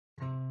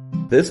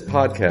This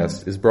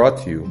podcast is brought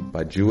to you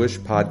by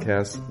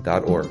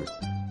JewishPodcasts.org.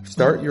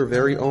 Start your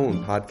very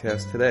own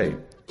podcast today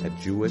at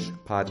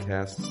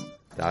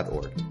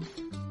JewishPodcasts.org.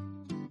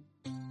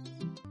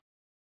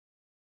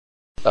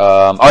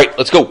 All right,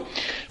 let's go.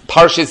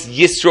 Parshas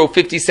Yisro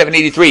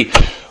 5783.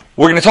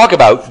 We're going to talk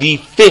about the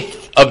fifth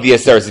of the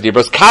Aseret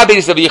Dibros.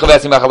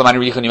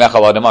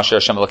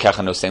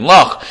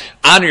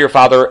 Honor your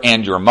father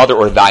and your mother,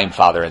 or thy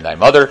father and thy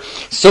mother,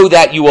 so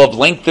that you will have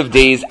length of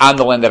days on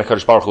the land that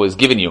HaKadosh Baruch Hu has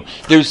given you.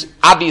 There's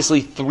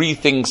obviously three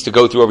things to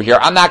go through over here.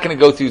 I'm not going to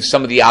go through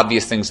some of the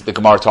obvious things that the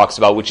Gemara talks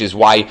about, which is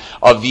why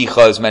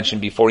Avicha is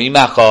mentioned before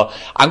Yimecha.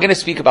 I'm going to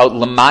speak about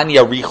Leman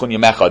Yarichun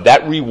Yimecha,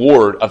 that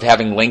reward of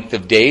having length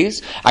of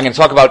days. I'm going to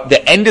talk about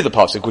the end of the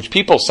pasuk, which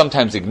people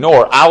sometimes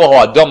ignore.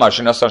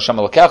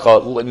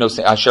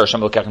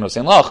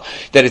 That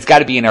it's got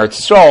to be in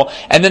Eretz Yisrael,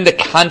 and then the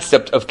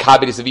concept of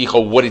Kabbalas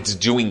Avicha, what it's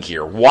doing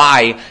here.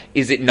 Why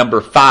is it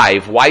number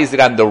 5? Why is it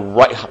on the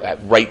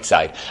right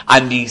side?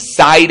 On the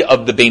side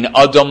of the Bein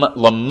Adam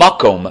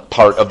Lamakom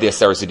part of the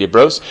Aseret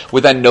Dibros,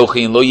 with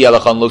Anochi and Lo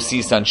Yelach and Lo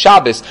Sisa and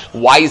Shabbos.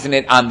 Why isn't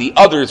it on the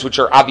others, which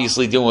are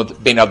obviously dealing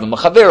with Bein Adam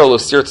L'Chavero, Lo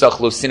Sirtzach,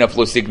 Lo Sinaf,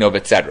 Lo Signov,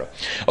 etc.?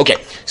 Okay,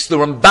 so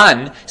the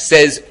Ramban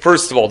says,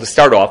 first of all, to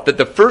start off, that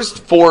the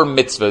first 4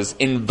 mitzvahs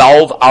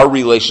involve our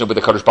relationship with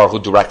the Kadosh Baruch Hu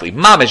directly,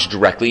 mamish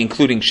directly,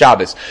 including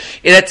Shabbos.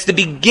 That's the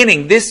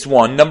beginning. This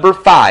one, number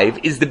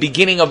 5, is the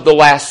beginning of the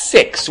last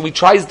 6. So he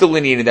tries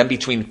delineating them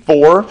between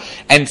 4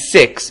 and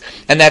 6,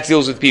 and that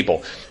deals with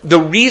people. The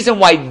reason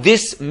why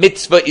this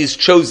mitzvah is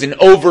chosen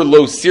over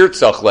Lo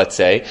Sirtzach, let's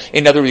say,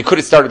 in other words, you could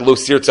have started Lo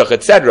Sirtzach,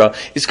 etc.,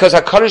 is because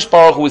HaKadosh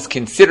Baruch Hu is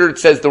considered,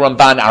 says the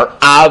Ramban, our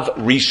Av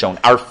Rishon,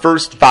 our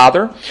first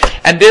father,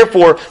 and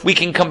therefore we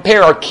can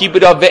compare our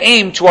Kibbud Av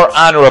Ve'em to our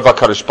honor of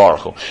HaKadosh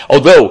Baruch Hu.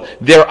 Although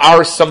there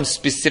are some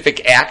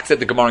specific acts that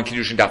the Gemara in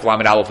Kiddushin Daf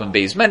Lamed Aleph and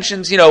Beis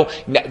mentions,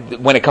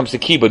 when it comes to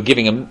Kibbud,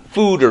 giving him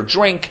food or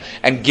drink,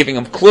 and giving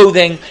him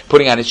clothing,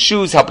 putting on his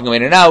shoes, helping him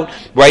in and out,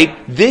 right?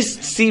 This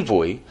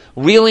Tzivui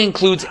really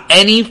includes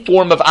any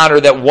form of honor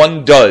that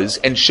one does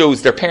and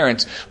shows their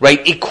parents,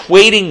 right,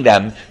 equating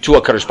them to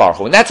a HaKadosh Baruch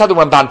Hu. And that's how the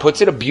Ramban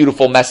puts it, a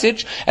beautiful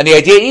message. And the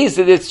idea is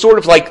that it's sort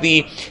of like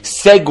the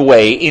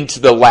segue into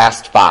the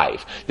last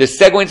 5. The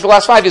segue into the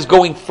last 5 is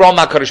going from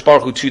HaKadosh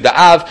Baruch Hu to the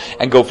Av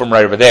and go from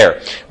right over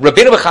there.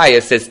 Rabbeinu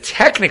Bechaya says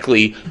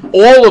technically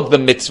all of the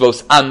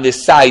mitzvos on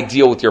this side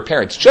deal with your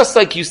parents. Just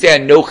like you say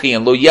Anochi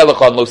and Lo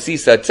Yelach and Lo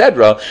Sisa,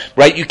 etc.,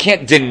 right? You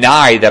can't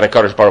deny that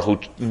HaKadosh Baruch Hu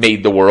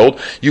made the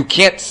world. You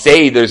can't say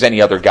there's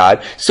any other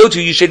God. So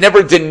too, you should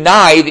never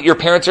deny that your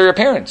parents are your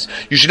parents.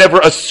 You should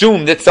never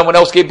assume that someone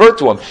else gave birth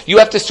to them. You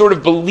have to sort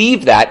of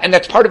believe that, and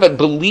that's part of a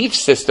belief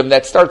system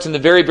that starts in the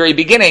very, very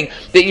beginning,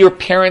 that your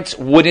parents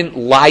wouldn't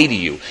lie to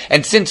you.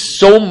 And since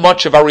so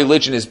much of our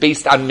religion is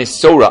based on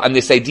Misorah, on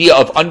this idea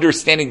of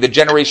understanding the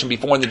generation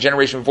before and the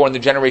generation before and the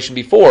generation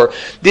before,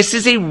 this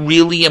is a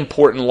really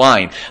important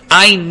line.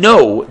 I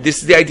know this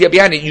is the idea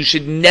behind it. You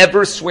should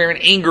never swear in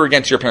anger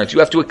against your parents. You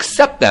have to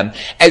accept them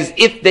as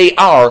if they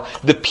are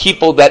the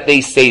people that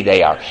they say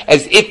they are,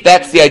 as if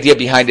that's the idea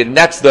behind it, and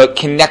that's the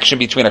connection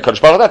between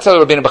HaKadosh Baruch Hu. That's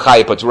how Rabbeinu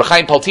Bechaya puts it.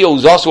 Rechaim Paltiel,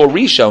 who's also a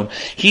Rishon,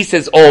 he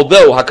says,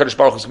 although HaKadosh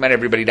Baruch Hu has commanded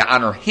everybody to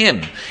honor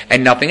him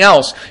and nothing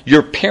else,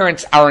 your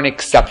parents are an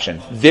exception.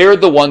 They're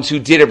the ones who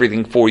did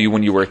everything for you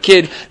when you were a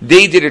kid.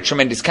 They did a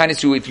tremendous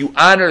kindness to you. If you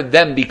honor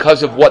them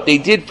because of what they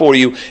did for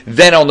you,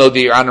 then I'll know that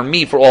you honor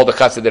me for all the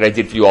chesed that I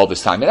did for you all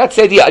this time. And that's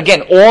the idea.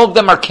 Again, all of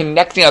them are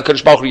connecting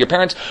HaKadosh Baruch Hu to your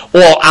parents,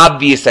 all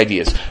obvious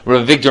ideas.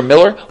 Rav Victor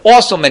Miller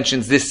also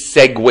mentions this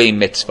segue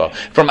mitzvah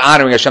from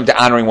honoring Hashem to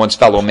honoring one's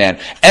fellow man.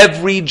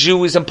 Every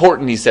Jew is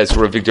important, he says,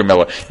 for Victor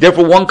Miller.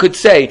 Therefore, one could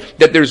say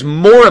that there's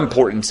more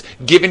importance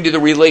given to the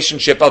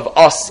relationship of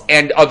us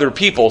and other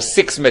people,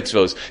 6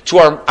 mitzvahs, to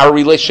our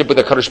relationship with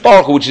the HaKadosh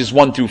Baruch Hu, which is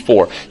 1 through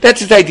 4.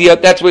 That's his idea.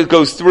 That's what it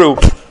goes through.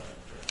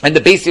 And the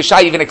Beis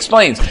Yeshai even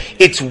explains,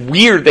 it's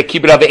weird that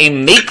Kibbud Av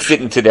Ve'em makes it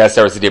into the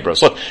Aseret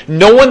Dibros. Look,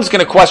 no one's going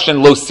to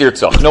question Lo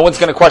Sirtzach. No one's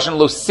going to question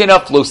Lo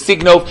Sinaf, Lo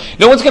Signov.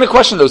 No one's going to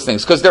question those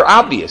things because they're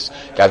obvious.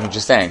 Guys, I'm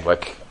just saying,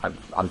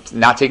 I'm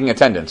not taking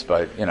attendance,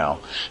 but,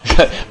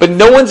 but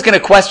no one's going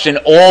to question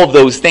all of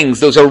those things.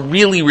 Those are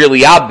really,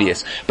 really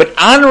obvious. But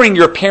honoring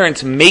your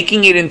parents,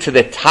 making it into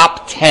the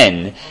top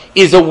 10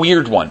 is a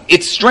weird one.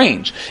 It's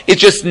strange.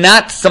 It's just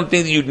not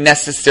something that you'd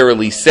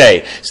necessarily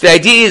say. So the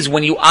idea is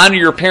when you honor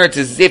your parents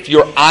as if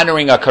you're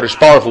honoring HaKadosh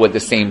Baruch Hu at the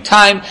same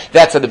time.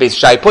 That's how the Beis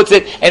Shai puts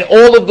it. And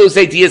all of those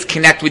ideas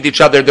connect with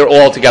each other. They're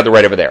all together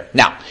right over there.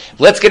 Now,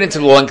 let's get into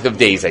the length of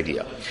days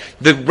idea.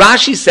 The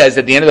Rashi says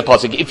at the end of the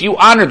pasuk, if you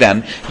honor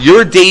them,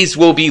 your days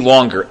will be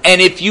longer.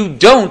 And if you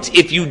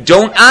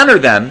don't honor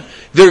them,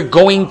 they're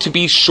going to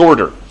be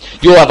shorter.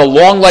 You'll have a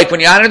long life when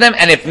you honor them,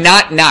 and if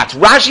not, not.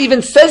 Rashi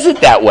even says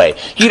it that way.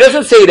 He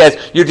doesn't say it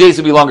as, your days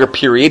will be longer,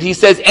 period. He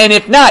says, and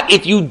if not,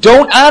 if you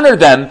don't honor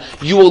them,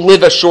 you will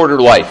live a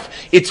shorter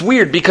life. It's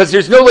weird, because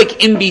there's no,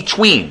 in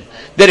between.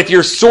 That if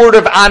you're sort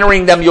of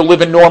honoring them, you'll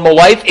live a normal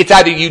life. It's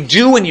either you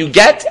do and you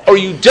get, or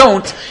you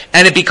don't,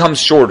 and it becomes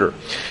shorter.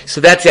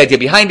 So that's the idea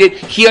behind it.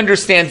 He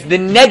understands the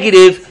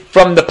negative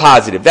from the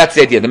positive. That's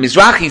the idea. The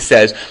Mizrahi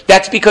says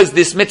that's because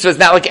this mitzvah is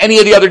not like any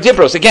of the other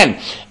dibros. Again,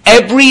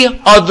 every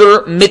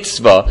other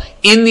mitzvah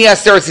in the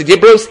Aseret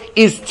Dibros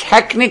is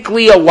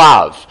technically a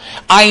lav.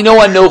 I know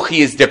Anochi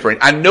is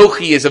different.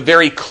 Anochi is a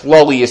very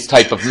kloliest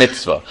type of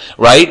mitzvah,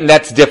 right? And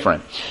that's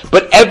different.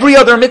 But every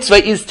other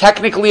mitzvah is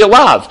technically a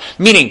lav,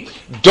 meaning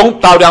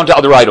don't bow down to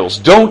other idols.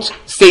 Don't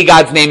say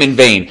God's name in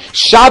vain.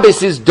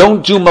 Shabbos is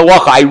don't do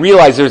malacha. I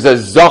realize there's a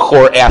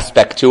zachor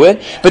aspect to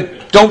it, but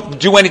don't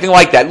do anything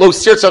like that. Lo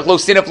sirtzach, lo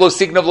sinaf, lo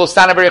signav, lo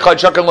sanav, echad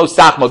shakar, lo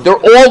sachmo. They're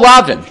all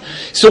lavin.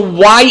 So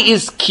why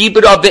is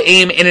kibbut of the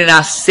aim in an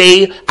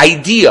asay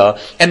idea?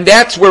 And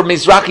that's where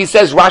Mizrahi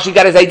says, Rashi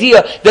got his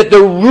idea, that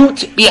the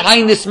root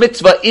behind this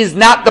mitzvah is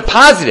not the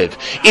positive.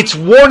 It's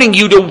warning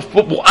you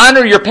to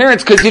honor your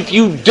parents, because if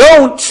you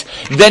don't,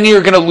 then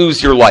you're going to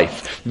lose your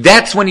life.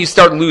 That's when you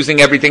start losing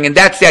everything, and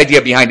that's the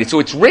idea behind it. So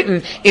it's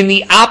written in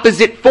the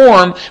opposite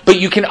form, but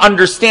you can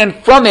understand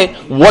from it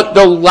what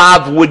the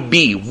lav would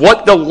be,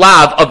 what the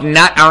lav of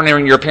not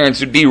honoring your parents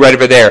would be right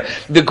over there.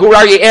 The Gur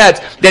Aryeh adds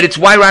that it's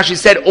why Rashi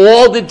said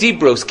all the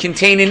dibros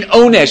contain an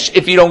onesh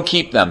if you don't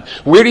keep them.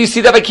 Where do you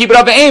see that by keep it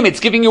of aim? It's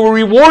giving you a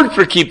reward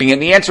for keeping it.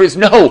 And the answer is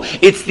no.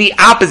 It's the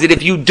opposite.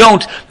 If you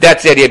don't,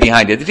 that's the idea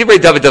behind it. The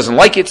Divrei David doesn't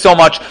like it so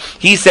much.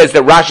 He says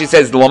that Rashi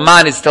says the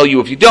Laman is tell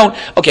you if you don't.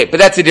 Okay, but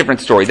that's a different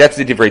story. That's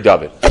the Divrei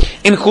David.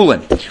 In Chulin,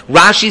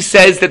 Rashi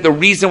says that the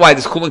reason why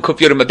this Chulin Kuf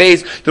Yod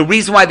Mabez, the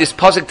reason why this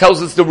pasuk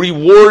tells us the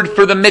reward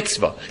for the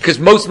mitzvah, because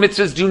most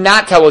mitzvahs do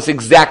not tell us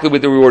exactly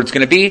what the reward is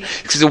going to be,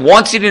 because it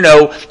wants you to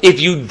know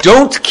if you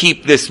don't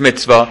keep this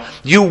mitzvah,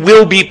 you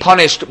will be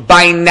punished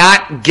by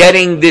not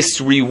getting this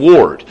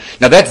reward.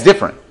 Now that's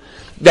different.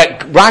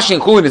 That Rashi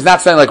and Chulin is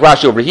not saying like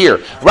Rashi over here.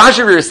 Rashi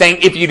over here is saying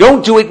if you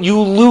don't do it, you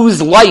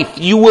lose life.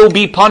 You will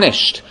be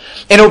punished.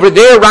 And over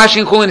there, Rashi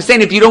and Chulin is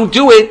saying if you don't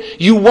do it,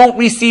 you won't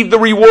receive the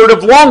reward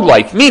of long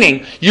life.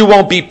 Meaning, you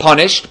won't be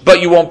punished, but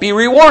you won't be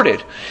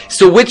rewarded.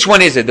 So which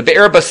one is it? The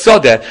Be'er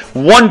Basada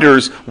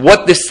wonders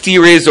what the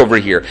steer is over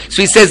here.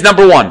 So he says,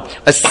 number one,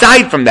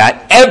 aside from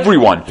that,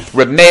 everyone,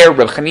 Reb Meir,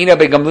 Reb Chanina,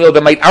 Ben Gamliel,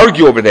 that might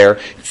argue over there,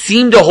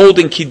 seem to hold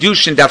in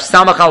Kiddushin, Daf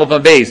Samach Aleph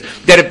Mabez,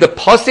 that if the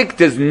pasuk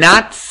does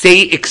not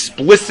say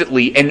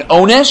explicitly an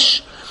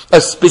onesh, a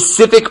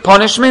specific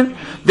punishment,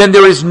 then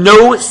there is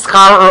no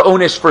schar or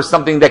onish for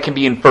something that can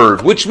be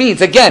inferred. Which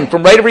means, again,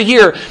 from right over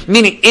here,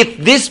 meaning if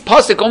this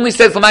pasuk only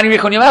says Lamani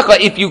Richon Yamecha,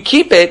 if you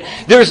keep it,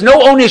 there is no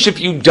onish if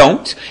you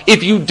don't.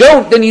 If you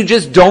don't, then you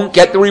just don't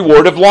get the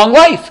reward of long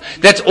life.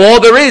 That's all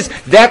there is.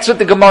 That's what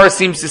the Gemara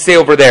seems to say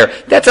over there.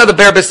 That's how the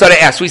Be'er Basada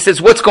asks. So he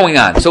says, what's going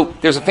on? So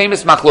there's a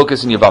famous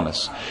machlokas in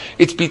Yavamas.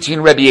 It's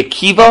between Rabbi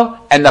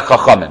Akiva and the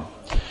Chachamim.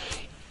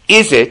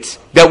 Is it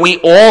that we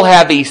all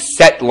have a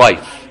set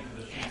life,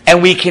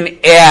 and we can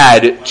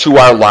add to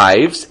our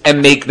lives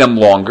and make them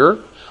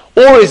longer?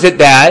 Or is it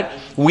that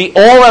we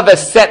all have a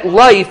set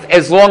life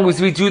as long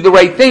as we do the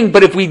right thing,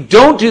 but if we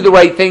don't do the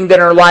right thing, then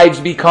our lives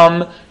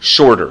become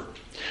shorter?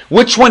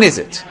 Which one is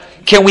it?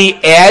 Can we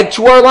add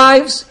to our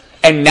lives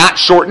and not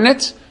shorten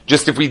it?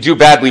 Just if we do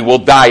badly, we'll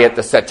die at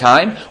the set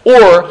time?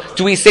 Or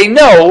do we say,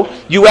 no,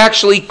 you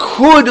actually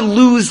could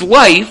lose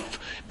life,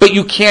 but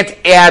you can't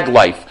add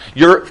life?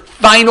 Your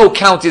final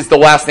count is the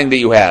last thing that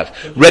you have.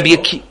 Rabbi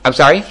Akiva, I'm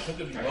sorry?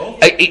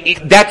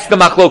 That's the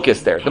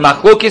machlokis there. The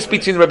machlokis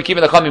between Rabbi Akiva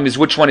and the Chachamim is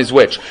which one is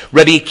which.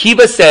 Rabbi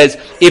Akiva says,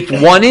 if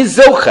one is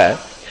zocheh,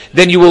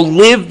 then you will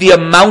live the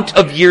amount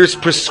of years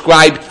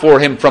prescribed for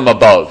him from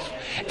above.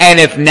 And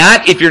if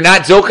not, if you're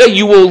not zocheh,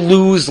 you will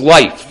lose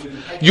life.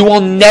 You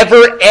will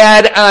never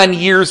add on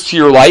years to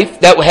your life.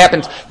 That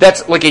happens.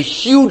 That's like a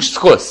huge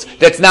schus.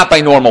 That's not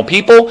by normal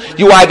people.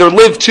 You either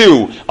live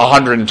to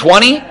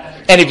 120,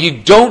 and if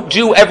you don't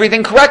do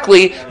everything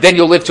correctly, then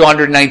you'll live to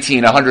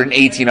 119,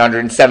 118,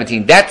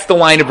 117. That's the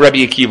line of Rabbi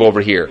Akiva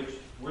over here.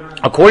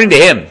 According to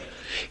him,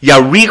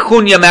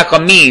 Yarichun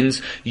Yamecha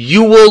means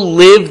you will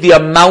live the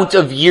amount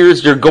of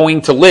years you're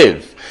going to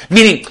live.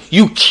 Meaning,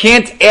 you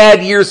can't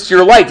add years to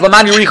your life.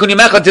 Lamani Yarichun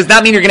Yamecha does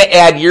not mean you're going to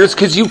add years,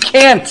 because you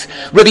can't.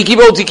 Rabbi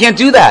Akiva holds you can't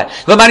do that.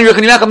 Lamani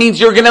Yarichun Yamecha means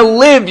you're going to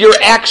live your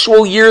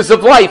actual years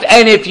of life.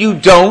 And if you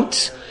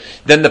don't,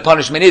 then the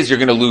punishment is you're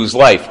going to lose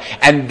life.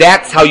 And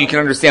that's how you can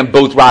understand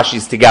both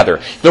Rashis together.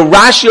 The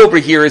Rashi over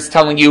here is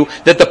telling you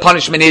that the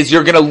punishment is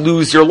you're going to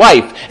lose your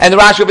life. And the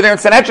Rashi over there in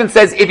Sanhedrin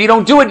says, if you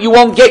don't do it, you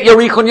won't get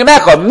Yarichun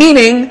Yamecha,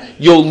 meaning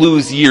you'll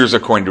lose years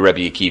according to Rabbi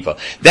Akiva.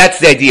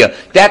 That's the idea.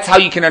 That's how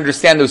you can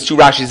understand those two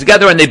Rashis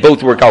together, and they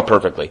both work out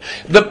perfectly.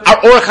 Our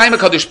Orach Chaim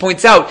HaKadosh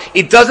points out,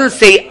 it doesn't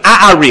say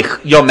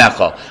A'arich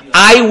Yamecha,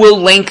 I will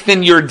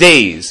lengthen your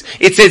days.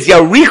 It says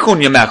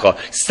Yarichun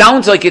Yamecha.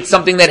 Sounds like it's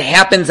something that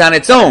happens on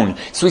its own.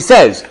 So he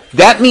says,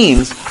 that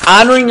means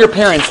honoring your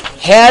parents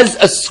has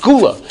a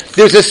skula.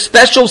 There's a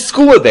special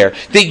skula there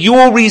that you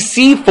will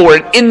receive for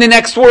it in the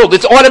next world.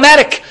 It's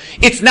automatic.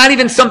 It's not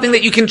even something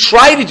that you can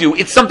try to do.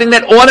 It's something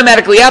that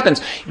automatically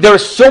happens. There are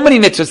so many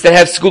mitzvahs that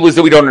have segulas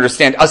that we don't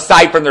understand,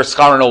 aside from their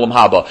schar and olam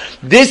haba.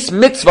 This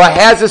mitzvah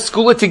has a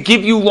segula to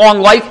give you long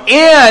life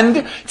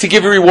and to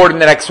give you reward in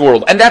the next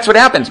world. And that's what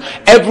happens.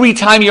 Every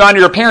time you honor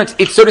your parents,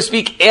 it, so to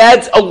speak,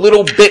 adds a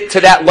little bit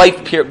to that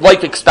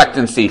life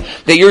expectancy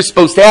that you're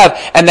supposed to have,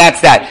 and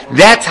that's that.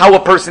 That's how a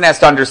person has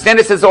to understand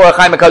it. Says Orach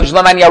Chaim HaKadosh,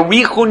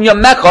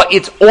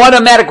 it's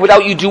automatic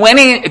without you doing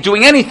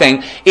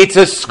anything. It's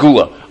a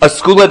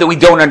segula that we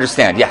don't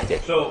understand. Yeah,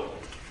 Dave. So,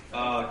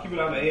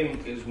 Kibbud Aim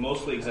is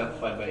mostly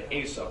exemplified by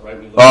Esau, right?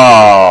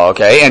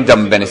 Okay, and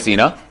Dam Ben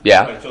Asina,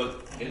 yeah. Right, so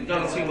it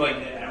doesn't seem like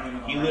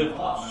he lived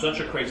such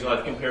a crazy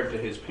life compared to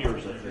his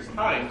peers of his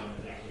time.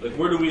 Like,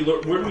 where do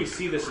we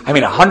see this?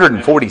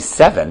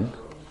 147.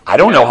 I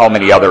don't know how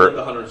many other.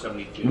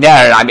 172. No,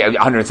 I mean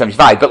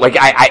 175. But like,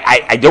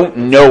 I don't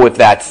know if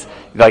that's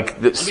like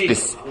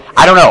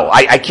I don't know.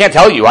 I can't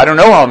tell you. I don't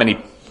know how many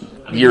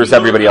years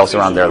everybody else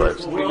around there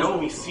lives. We know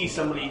we see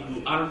somebody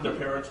who honored their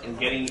parents and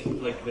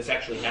getting like this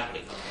actually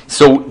happening.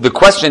 So the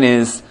question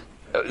is,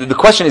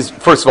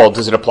 first of all,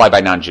 does it apply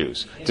by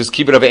non-Jews? Does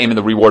Kibbud Av V'Eim and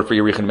the reward for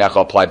Yerich and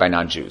Mecha apply by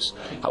non-Jews?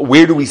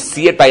 Where do we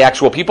see it by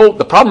actual people?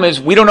 The problem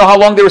is we don't know how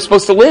long they were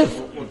supposed to live.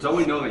 Well, don't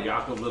we know that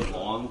Yaakov lived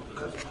long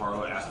because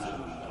Paro asked him,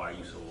 why are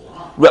you so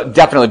old? Well,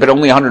 definitely, but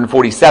only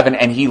 147,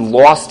 and he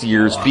lost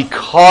years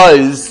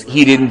because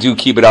he didn't do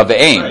Kibbud Av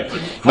V'Eim.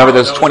 Remember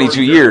those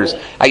 22 years?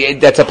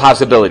 That's a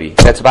possibility.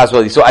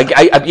 So,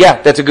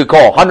 yeah, that's a good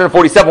call.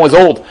 147 was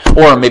old,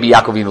 or maybe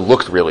Yaakov even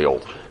looked really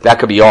old. That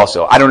could be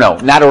also. I don't know.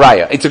 Not a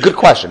raya. It's a good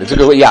question. It's a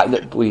good. Yeah.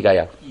 What do you got?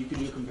 Yeah. You can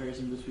do a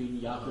comparison between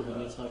Yaakov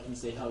and Yitzchak and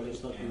say how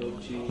Yitzchak can go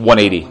to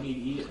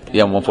 180.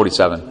 Yeah,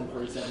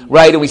 147.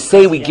 Right, and we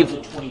say we give.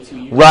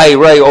 Right.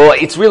 Oh,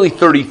 it's really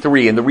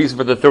 33, and the reason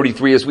for the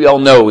 33, as we all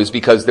know, is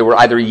because there were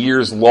either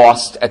years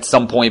lost at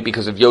some point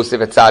because of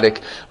Yosef at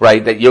Tzaddik,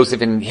 right? That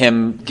Yosef and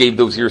him gave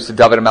those years to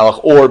David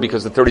HaMelech, or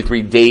because the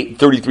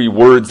 33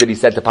 words that he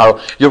said to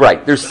Paro. You're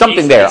right. There's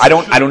something there. I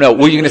don't know.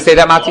 Were you going to say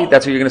that, Mati?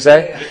 That's what you're going to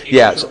say?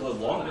 Yeah.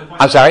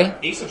 I'm sorry?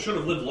 Esau should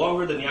have lived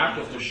longer than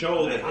Yaakov to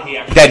show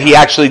that he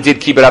actually did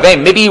Kibbud Av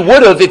V'Eim. Maybe he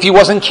would have if he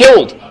wasn't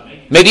killed.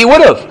 Maybe he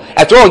would have.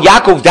 After all,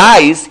 Yaakov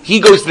dies, he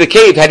goes to the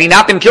cave. Had he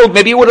not been killed,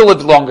 maybe he would have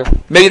lived longer.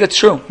 Maybe that's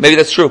true.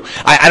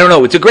 I don't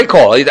know. It's a great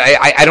call.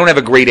 I don't have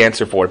a great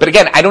answer for it. But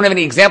again, I don't have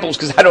any examples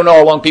because I don't know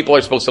how long people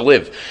are supposed to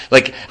live.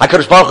 Like,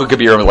 HaKadosh Baruch Hu could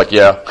be here and like,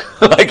 yeah.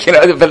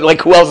 But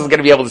like, who else is going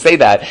to be able to say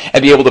that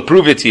and be able to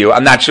prove it to you?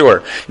 I'm not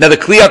sure. Now, the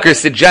Kli Yakar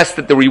suggests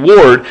that the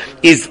reward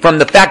is from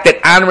the fact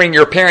that honoring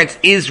your parents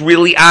is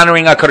really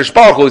honoring HaKadosh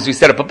Baruch Hu, as we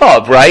said up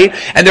above, right?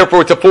 And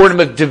therefore, it's a form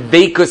of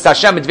Dveikus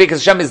Hashem. And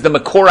Dveikus Hashem is the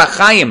Makor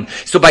HaChaim.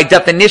 So by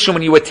definition,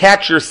 when you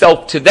attach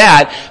yourself to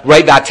that,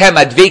 right,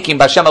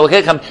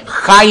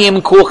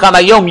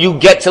 you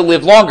get to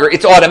live longer.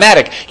 It's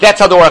automatic. That's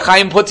how the Orach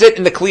Chaim puts it,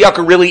 and the Kli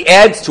Yakar really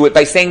adds to it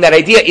by saying that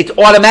idea. It's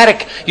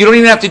automatic. You don't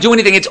even have to do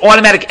anything. It's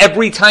automatic.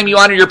 Every time you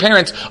honor your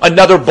parents,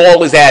 another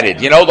ball is added.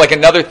 Like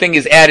another thing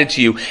is added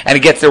to you, and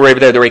it gets there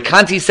over there. The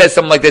Rekanti says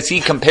something like this. He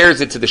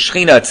compares it to the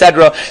Shechina,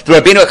 etc. The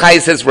Rabbeinu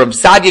Achai says, Reb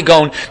Sadia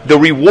Gaon, the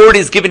reward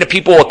is given to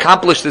people who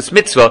accomplish this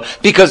mitzvah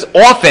because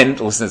often,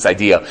 listen to this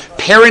idea,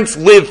 parents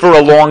live for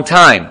a long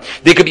time.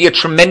 They could be a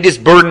tremendous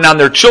burden on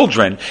their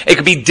children. It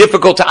could be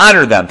difficult to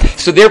honor them.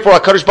 So therefore,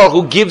 HaKadosh Baruch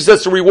Hu gives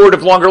us a reward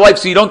of longer life.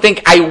 So you don't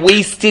think I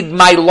wasted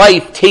my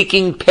life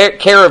taking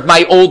care of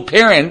my old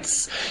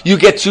parents. You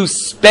get to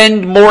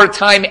spend more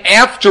time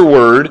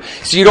afterward.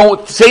 So you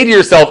don't say to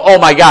yourself, oh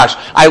my gosh,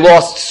 I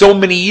lost so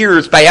many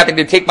years by having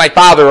to take my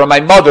father or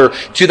my mother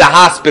to the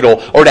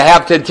hospital or to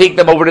have to take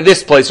them over to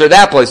this place or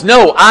that place.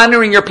 No,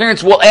 honoring your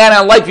parents will add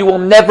on life. You will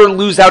never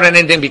lose out on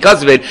anything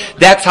because of it.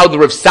 That's how the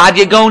Rav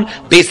Sadia Gaon,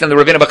 based on the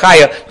Ravina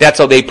Bachaya, that's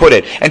how they put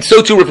it. And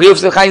so too, Rav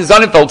Yosef Chaim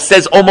Sonnenfeld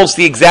says almost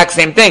the exact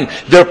same thing.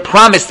 They're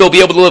promised they'll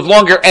be able to live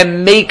longer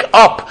and make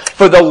up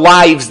for the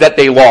lives that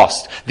they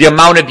lost. The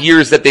amount of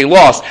years that they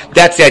lost.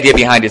 That's the idea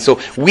behind it. So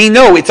we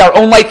know it's our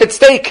own life at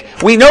stake.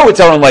 So the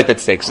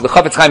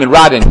Chafetz Chaim and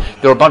Radin,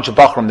 there were a bunch of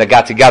Bachram that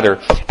got together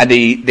and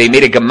they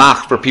made a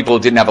gemach for people who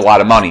didn't have a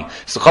lot of money.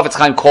 So Chafetz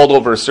Chaim called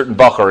over a certain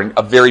Bachar,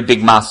 a very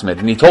big masmid,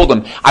 and he told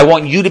him, I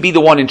want you to be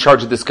the one in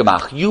charge of this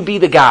gemach. You be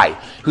the guy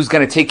who's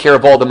going to take care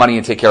of all the money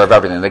and take care of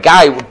everything. The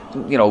guy,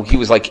 he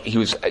was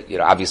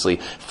obviously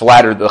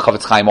flattered the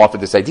Chafetz Chaim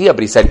offered this idea,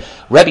 but he said,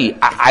 Rebbe,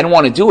 I don't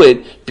want to do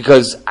it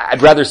because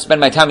I'd rather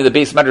spend my time in the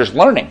base measures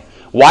learning.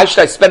 Why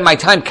should I spend my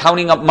time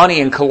counting up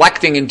money and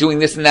collecting and doing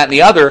this and that and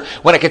the other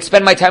when I could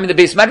spend my time in the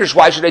base measures?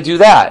 Why should I do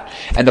that?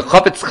 And the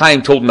Chafetz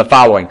Chaim told him the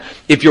following.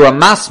 If you're a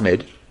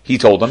masmid, he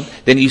told him,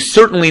 then you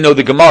certainly know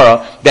the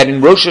Gemara that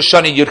in Rosh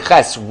Hashanah Yud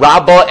Ches,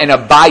 Rabbah and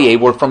Abaye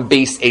were from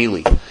Beis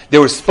Eli. They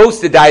were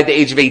supposed to die at the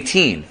age of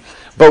 18.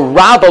 But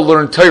Rabbah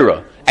learned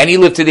Torah, and he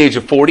lived to the age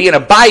of 40, and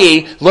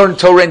Abaye learned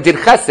Torah and did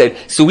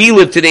Chesed, so he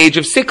lived to the age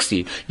of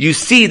 60. You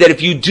see that if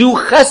you do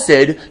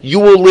Chesed, you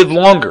will live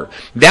longer.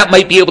 That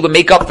might be able to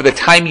make up for the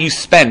time you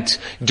spent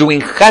doing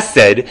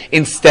Chesed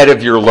instead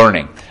of your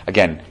learning.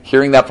 Again,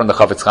 hearing that from the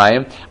Chafetz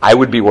Chaim, I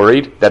would be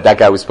worried that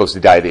guy was supposed to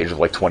die at the age of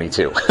like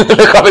 22.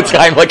 The Chafetz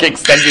Chaim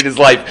extended his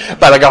life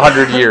by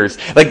 100 years.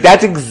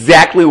 That's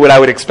exactly what I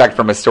would expect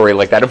from a story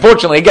like that.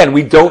 Unfortunately, again,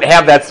 we don't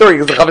have that story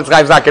because the Chafetz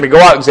Chaim's not going to go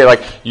out and say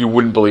you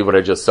wouldn't believe what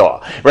I just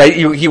saw, right?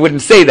 He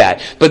wouldn't say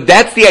that. But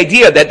that's the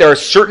idea that there are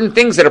certain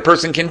things that a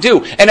person can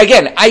do. And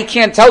again, I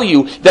can't tell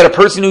you that a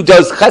person who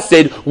does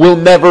chesed will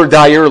never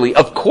die early.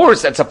 Of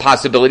course, that's a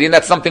possibility, and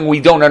that's something we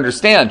don't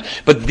understand.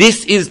 But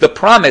this is the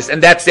promise,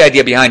 and that's the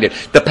idea behind it.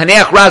 The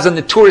Paneach Raz and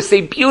the Torah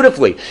say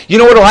beautifully, you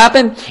know what will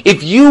happen?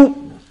 If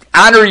you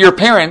honor your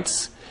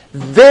parents,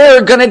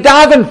 they're going to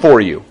daven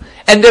for you.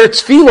 And their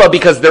tefillah,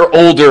 because they're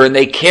older and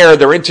they care,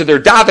 they're into their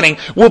davening,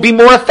 will be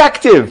more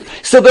effective.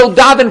 So they'll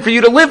daven for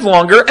you to live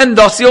longer, and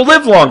thus you'll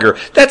live longer.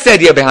 That's the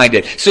idea behind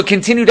it. So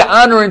continue to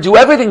honor and do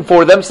everything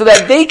for them so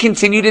that they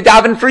continue to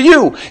daven for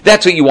you.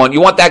 That's what you want.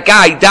 You want that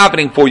guy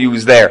davening for you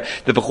who's there.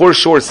 The Bechor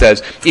Shor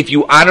says, if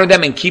you honor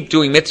them and keep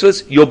doing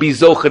mitzvahs, you'll be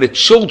zocher to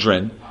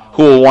children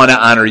who will want to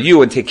honor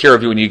you and take care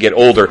of you when you get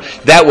older.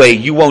 That way,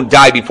 you won't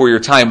die before your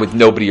time with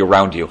nobody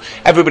around you.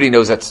 Everybody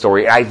knows that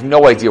story. I have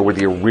no idea where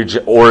the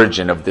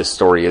origin of this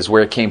story is,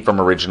 where it came from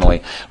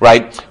originally,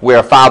 right? Where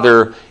a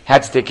father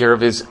had to take care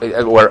of his,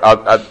 or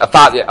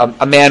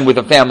a man with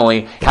a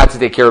family had to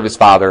take care of his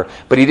father,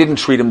 but he didn't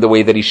treat him the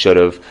way that he should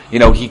have. He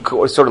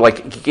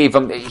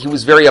he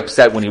was very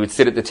upset when he would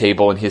sit at the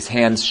table and his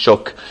hands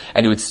shook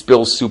and he would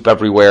spill soup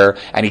everywhere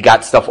and he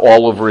got stuff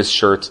all over his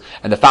shirt.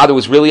 And the father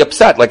was really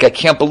upset. I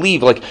can't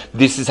believe,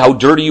 this is how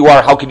dirty you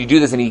are. How could you do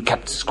this? And he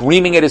kept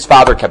screaming at his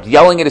father, kept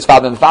yelling at his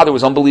father, and the father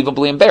was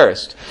unbelievably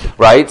embarrassed,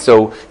 right?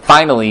 So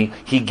finally,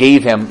 he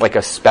gave him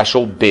a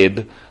special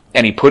bib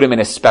and he put him in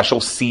a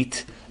special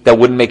seat that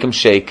wouldn't make him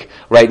shake,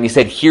 right? And he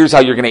said, here's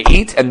how you're going to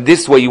eat, and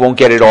this way you won't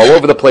get it all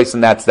over the place,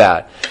 and that's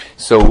that.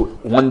 So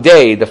one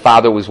day, the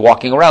father was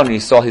walking around, and he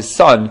saw his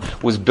son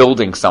was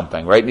building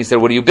something, right? And he said,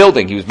 what are you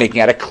building? He was making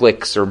out of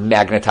clicks or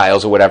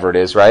magnetiles or whatever it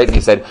is, right? And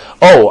he said,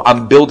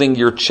 I'm building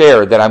your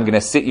chair that I'm going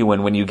to sit you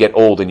in when you get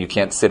old and you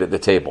can't sit at the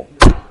table.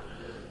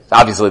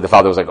 Obviously, the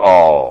father was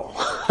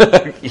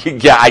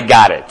yeah, I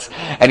got it.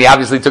 And he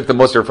obviously took the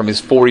mussar from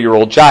his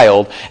 4-year-old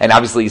child, and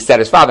obviously he said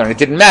his father, and it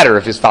didn't matter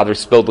if his father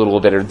spilled a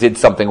little bit or did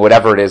something,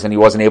 whatever it is, and he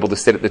wasn't able to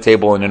sit at the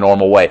table in a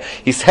normal way.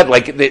 He said,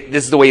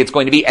 this is the way it's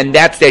going to be, and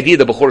that's the idea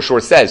the Bechor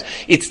Shor says.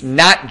 It's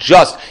not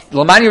just,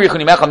 L'man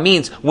Yerichon Yimecha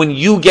means when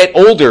you get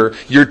older,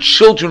 your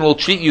children will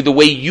treat you the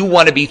way you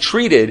want to be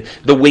treated,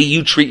 the way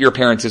you treat your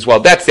parents as well.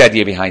 That's the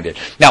idea behind it.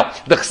 Now,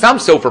 the Chassam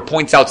Sofer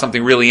points out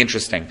something really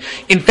interesting.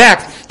 In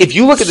fact, if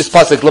you look at this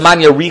pasuk, L'man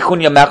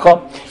Yerichon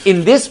Yimecha,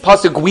 in this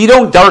pasuk, we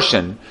don't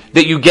darshan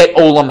that you get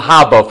olam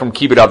haba from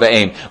kibbud av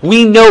v'aim.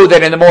 We know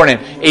that in the morning,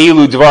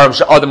 Eilu dvarim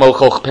she'adam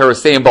ochel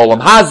peraseim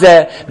b'olam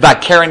hazeh,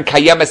 v'keren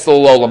kayemes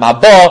l'olam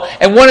haba,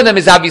 and one of them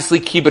is obviously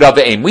kibbud av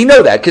v'aim. We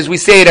know that because we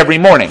say it every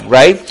morning,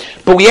 right?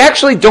 But we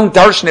actually don't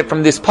darshan it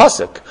from this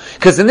pasuk.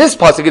 Because in this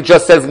pasuk it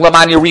just says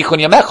L'man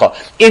Yerichon Yamecha.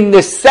 In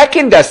the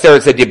second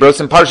Aseret Dibros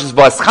in Parshas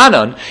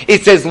Va'aschanan,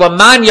 it says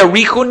L'man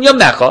Yerichon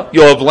Yamecha,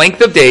 you'll have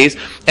length of days,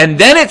 and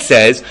then it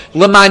says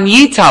L'man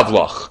Yitav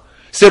Lach.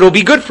 So it'll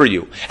be good for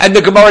you. And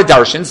the Gemara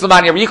darshans,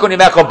 L'man Yerichon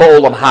Yamecha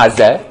ba'olam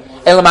hazeh,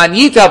 and L'man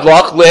Yitav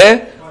Lach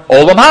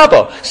le'olam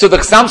haba. So the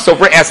Chassam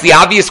Sofer asks the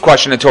obvious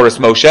question in Torah's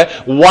Moshe,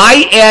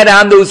 why add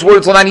on those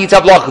words L'man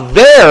Yitav Lach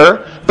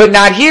there, but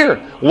not here?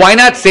 Why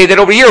not say that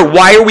over here?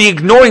 Why are we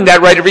ignoring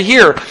that right over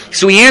here?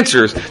 So he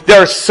answers,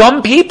 there are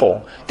some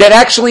people that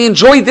actually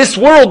enjoy this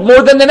world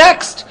more than the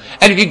next.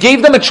 And if you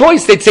gave them a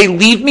choice, they'd say,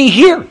 leave me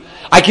here.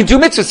 I can do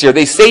mitzvahs here.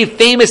 They say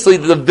famously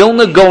that the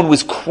Vilna Gaon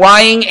was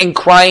crying and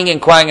crying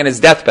and crying on his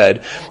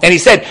deathbed. And he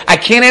said, I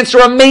can't answer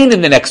a main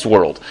in the next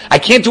world. I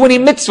can't do any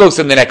mitzvahs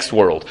in the next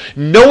world.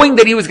 Knowing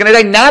that he was going to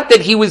die, not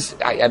that he was,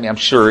 I'm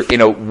sure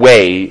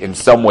in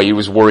some way he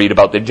was worried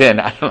about the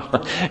din. I don't know,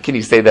 can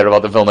you say that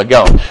about the Vilna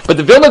Gaon? But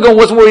the Vilna Gaon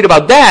wasn't worried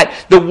about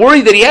that. The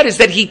worry that he had is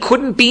that he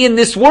couldn't be in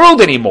this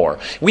world anymore.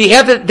 We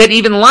have that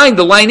even line.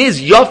 The line is,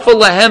 Yafa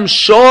lahem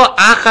shah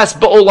achas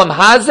ba'olam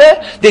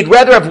hazeh. They'd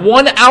rather have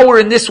 1 hour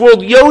in this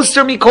world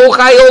Yoser mikol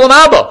chai olam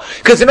haba.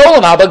 Because in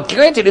olam haba,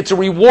 granted, it's a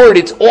reward,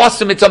 it's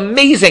awesome, it's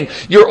amazing,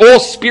 you're all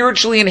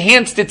spiritually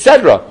enhanced,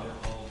 etc.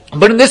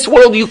 But in this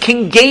world, you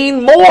can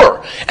gain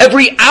more.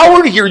 Every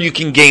hour here, you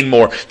can gain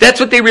more. That's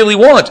what they really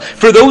want.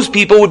 For those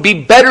people, it would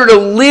be better to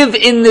live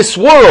in this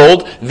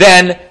world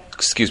than,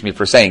 excuse me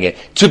for saying it,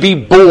 to be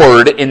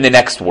bored in the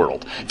next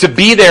world. To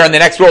be there in the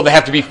next world, they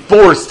have to be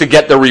forced to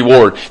get the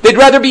reward. They'd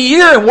rather be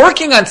here and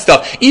working on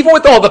stuff, even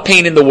with all the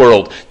pain in the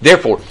world.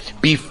 Therefore,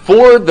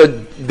 before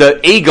the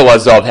Egel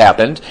Azov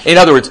happened, in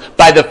other words,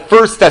 by the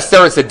first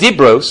Aseret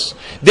Dibros,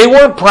 they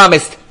weren't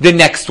promised the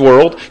next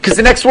world, because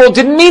the next world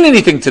didn't mean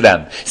anything to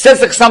them. Says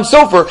the Chassam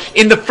Sofer,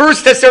 in the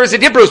first Aseret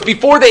Dibros,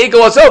 before the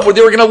Egel Azov, where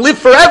they were going to live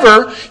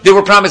forever, they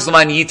were promised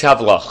L'man Yitav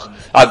Lach.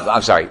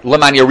 I'm sorry,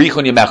 Leman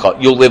Yarichon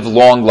Yamecha, you'll live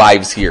long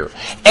lives here.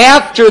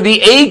 After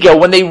the Ega,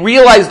 when they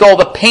realized all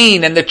the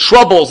pain and the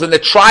troubles and the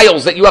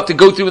trials that you have to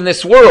go through in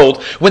this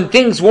world, when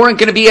things weren't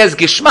going to be as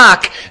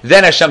Gishmak,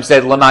 then Hashem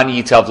said, Leman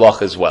Yitav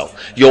Lach as well.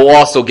 You'll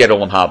also get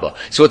Olam Haba.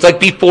 So it's like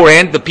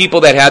beforehand, the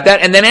people that had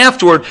that, and then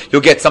afterward,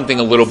 you'll get something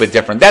a little bit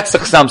different. That's the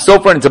Chassam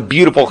Sofer, and it's a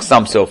beautiful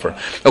Chassam Sofer.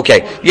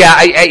 Okay, yeah,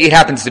 it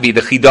happens to be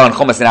the Chidah and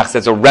Chomas Enach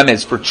says a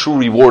remez for true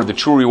reward. The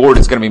true reward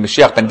is going to be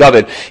Mashiach ben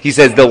David. He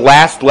says the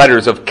last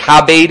letters of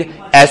Kabed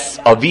Es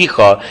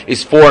Avicha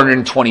is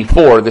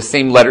 424, the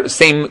same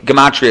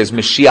gematria as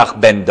Mashiach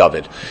ben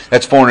David.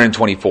 That's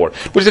 424,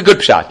 which is a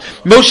good shot.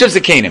 Moshe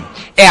Zekanim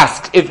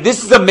asks, if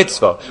this is a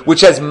mitzvah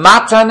which has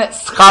Matan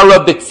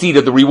Schara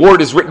Betzida, the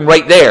reward is written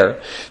right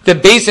there, then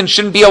Beis Din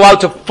shouldn't be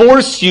allowed to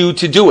force you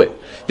to do it.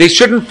 They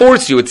shouldn't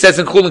force you. It says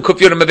in Chul and Kuf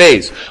Yod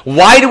Mavez.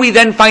 Why do we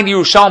then find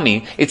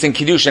Yerushalmi, it's in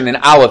Kiddushin in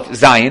Aleph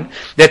Zion,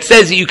 that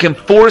says that you can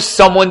force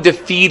someone to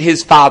feed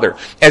his father,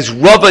 as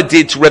Rava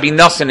did to Rabbi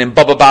Nassan in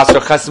Baba Basra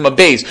Chasam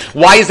Beis?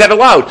 Why is that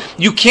allowed?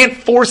 You can't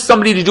force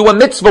somebody to do a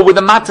mitzvah where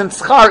the Matan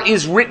Schar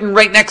is written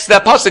right next to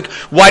that pasuk.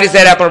 Why does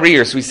that happen every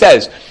year? So he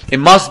says, it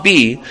must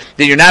be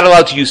that you're not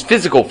allowed to use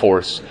physical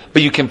force,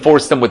 but you can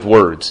force them with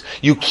words.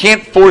 You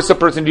can't force a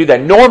person to do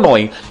that.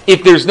 Normally,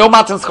 if there's no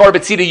Matan Schar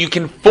Betzida, you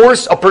can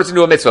force a person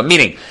to do a mitzvah,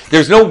 meaning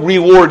there's no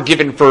reward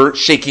given for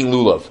shaking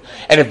lulav.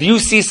 And if you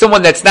see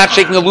someone that's not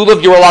shaking the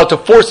lulav, you're allowed to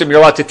force him. You're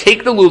allowed to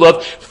take the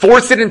lulav,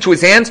 force it into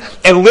his hands,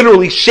 and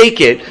literally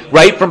shake it,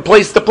 right, from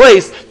place to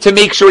place to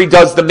make sure he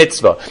does the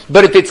mitzvah.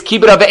 But if it's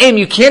kibbud avayim,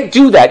 you can't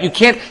do that. You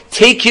can't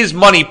take his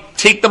money,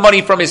 take the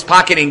money from his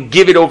pocket and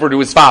give it over to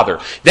his father.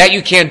 That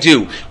you can't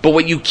do. But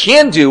what you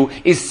can do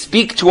is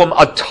speak to him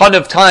a ton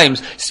of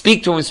times,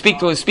 speak to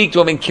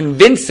him, and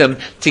convince him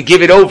to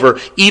give it over,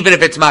 even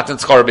if it's Matan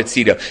Schar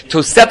Betzida.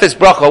 Tosefes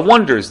Bracha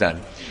wonders then,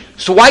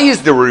 so why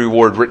is there a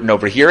reward written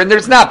over here? And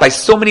there's not, by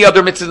so many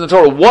other mitzvahs in the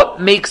Torah.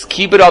 What makes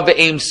kibbud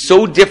avayim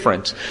so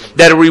different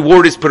that a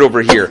reward is put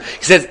over here?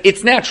 He says,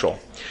 it's natural.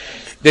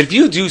 That if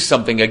you do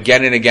something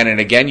again and again and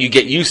again, you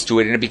get used to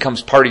it and it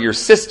becomes part of your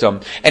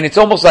system, and it's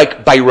almost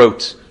like by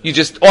rote. You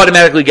just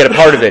automatically get a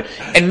part of it.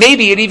 And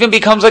maybe it even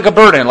becomes like a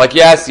burden, like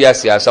yes,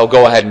 I'll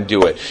go ahead and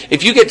do it.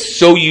 If you get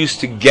so used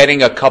to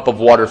getting a cup of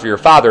water for your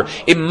father,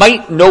 it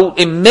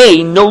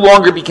may no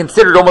longer be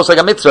considered almost like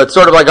a mitzvah. It's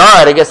sort of like,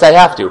 alright, I guess I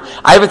have to.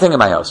 I have a thing in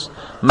my house.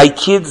 My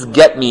kids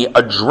get me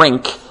a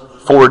drink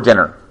for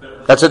dinner.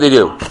 That's what they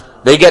do.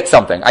 They get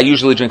something. I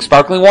usually drink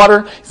sparkling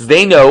water.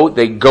 They know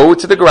they go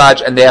to the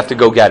garage and they have to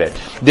go get it.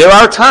 There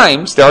are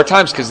times,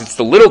 because it's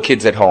the little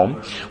kids at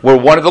home, where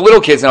one of the little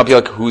kids, and I'll be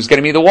like, who's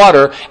getting me the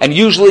water? And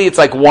usually it's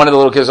like one of the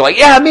little kids are like,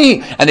 yeah,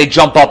 me! And they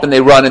jump up and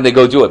they run and they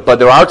go do it. But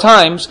there are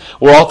times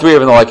where all three of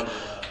them are like,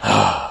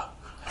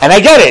 and I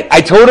get it.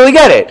 I totally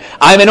get it.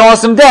 I'm an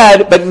awesome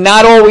dad, but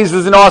not always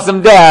is an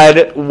awesome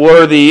dad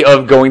worthy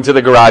of going to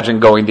the garage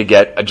and going to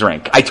get a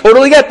drink. I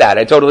totally get that.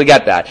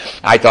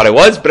 I thought I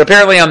was, but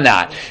apparently I'm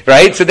not.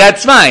 Right? So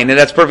that's fine, and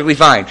that's perfectly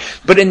fine.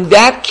 But in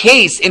that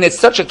case, and it's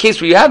such a case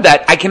where you have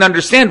that, I can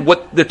understand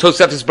what the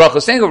Tosefes Bracha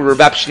is saying, or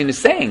Rav Epstein is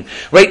saying.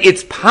 Right?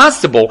 It's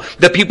possible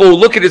that people will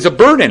look at it as a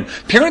burden.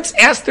 Parents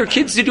ask their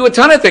kids to do a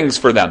ton of things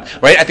for them.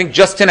 Right? I think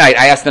just tonight,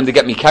 I asked them to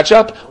get me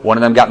ketchup. One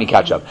of them got me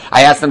ketchup.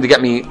 I asked them to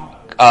get me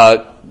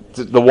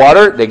the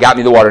water, they got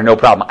me the water, no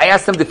problem. I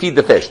asked them to feed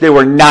the fish. They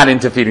were not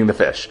into feeding the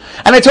fish.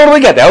 And I totally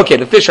get that. Okay,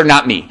 the fish are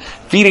not me.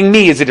 Feeding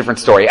me is a different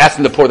story. I asked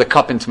them to pour the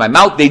cup into my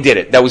mouth. They did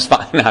it. That was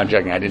fine. No, I'm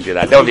joking. I didn't do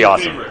that. That would be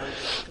awesome.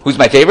 Who's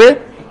my favorite?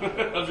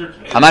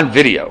 I'm on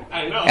video.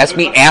 Ask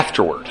me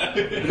afterward.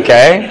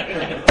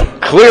 Okay?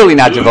 Clearly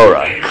not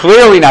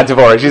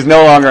Devorah. She's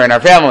no longer in our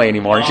family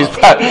anymore.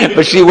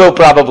 But she will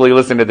probably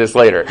listen to this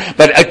later.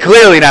 But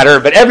clearly not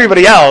her. But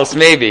everybody else,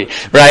 maybe,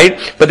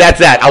 right? But that's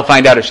that. I'll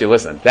find out if she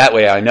listened. That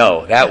way I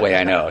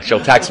know. She'll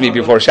text me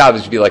before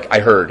Shabbos. She'll be like, I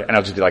heard. And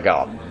I'll just be like,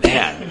 oh,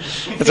 man.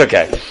 It's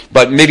okay.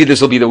 But maybe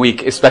this will be the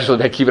week, especially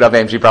if I keep it up,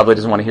 and she probably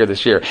doesn't want to hear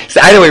this year. So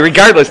anyway,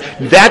 regardless,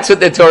 that's what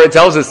the Torah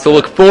tells us to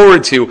look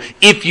forward to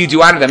if you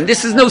do honor them.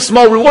 This is no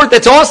small reward.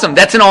 That's awesome.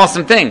 That's an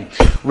awesome thing.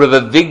 Rav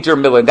Avigdor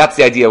Miller, that's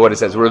the idea of what it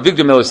says. Rav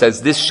Avigdor Miller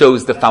says this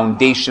shows the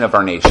foundation of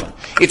our nation.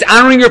 It's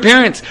honoring your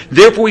parents.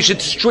 Therefore, we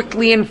should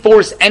strictly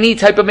enforce any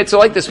type of mitzvah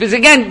like this. Because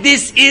again,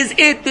 this is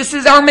it. This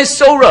is our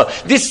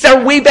Mesorah. This is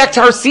our way back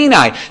to our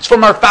Sinai. It's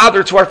from our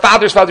father to our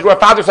father's father to our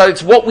father's father.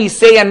 It's what we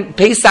say on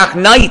Pesach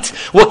night,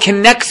 what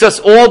connects us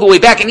all the way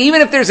back. And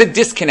even if there's a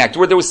disconnect,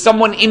 where there was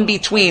someone in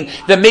between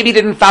that maybe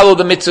didn't follow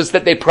the mitzvahs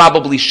that they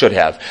probably should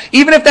have,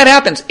 even if that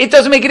happens, it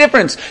doesn't make a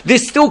difference.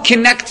 This still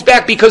connects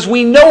back because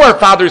we know our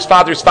father's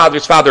father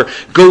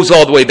goes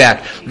all the way back.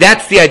 back.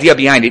 That's the idea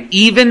behind it.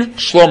 Even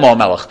Shlomo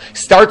HaMelech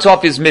starts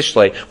off his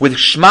Mishlei with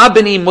Shema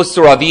b'ni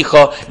musar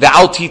avicha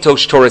ve'al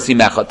titosh Torah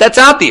simecha. That's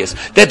obvious.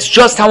 That's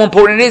just how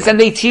important it is. And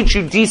they teach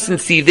you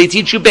decency. They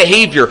teach you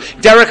behavior.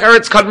 Derech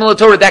Eretz Kadmon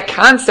LaTorah. That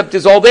concept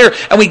is all there.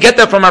 And we get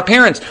that from our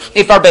parents.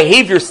 If our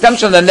behavior stems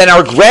from them, then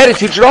our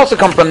gratitude should also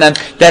come from them.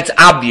 That's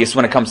obvious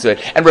when it comes to it.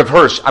 And Rav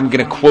Hirsch, I'm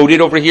going to quote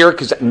it over here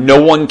because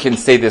no one can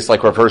say this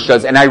like Rav Hirsch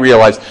does. And I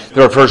realize that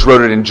Rav Hirsch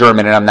wrote it in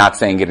German and I'm not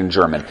saying it in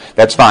German.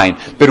 That's fine.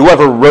 But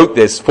whoever wrote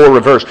this for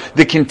Rav Hirsch,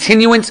 the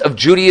continuance of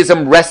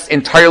Judaism rests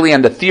entirely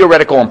on the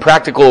theoretical and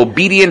practical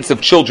obedience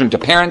of children to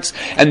parents.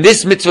 And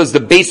this mitzvah is the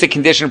basic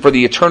condition for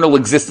the eternal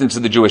existence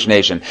of the Jewish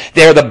nation.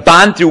 They are the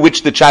bond through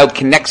which the child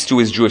connects to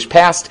his Jewish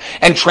past,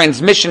 and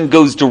transmission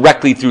goes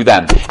directly through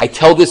them. I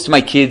tell this to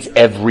my kids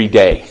every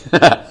day.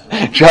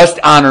 Just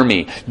honor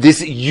me.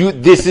 This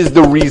is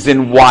the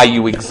reason why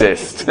you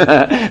exist.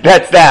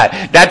 That's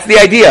that. That's the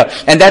idea.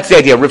 And that's the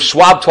idea. Rav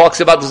Schwab talks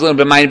about this a little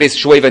bit in Mayan Beis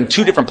Shueva in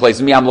two different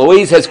places. Miyam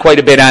Loez has quite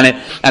a bit on it.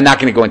 I'm not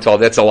going to go into all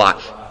that. That's a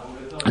lot.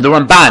 The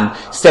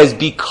Ramban says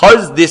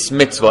because this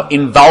mitzvah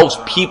involves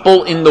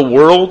people in the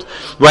world,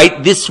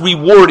 right, this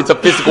reward is a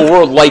physical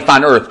world, life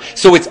on earth.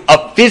 So it's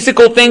a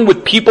physical thing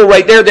with people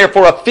right there,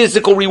 therefore a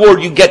physical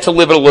reward. You get to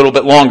live it a little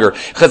bit longer.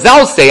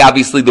 Chazal say,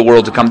 obviously, the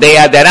world to come. They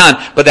add that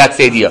on, but that's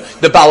the idea.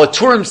 The Baal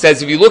HaTurim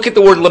says, if you look at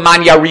the word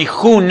Leman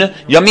Yarichun,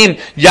 Yamin,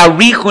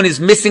 Yarichun is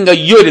missing a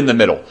Yud in the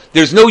middle.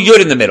 There's no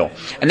Yud in the middle.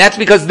 And that's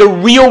because the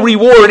real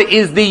reward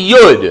is the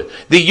Yud.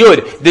 The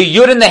Yud. The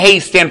Yud and the Hey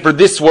stand for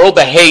this world.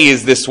 The Hey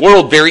is this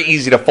world. Very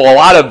easy to fall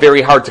out of,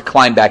 very hard to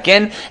climb back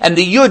in. And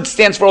the Yud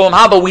stands for Olam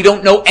Haba. We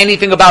don't know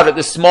anything about it.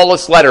 The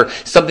smallest letter,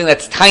 something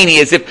that's tiny,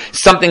 as if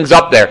something's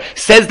up there.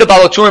 Says the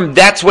Baal HaTurim,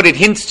 that's what it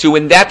hints to,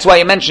 and that's why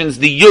it mentions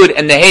the Yud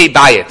and the Hey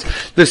by it.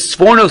 The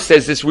Sforno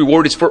says this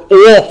reward is for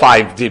all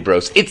five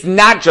Dibros. It's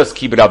not just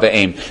Kibbud Av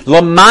V'Eim.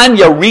 Laman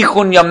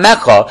Yarichun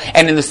Yamecha,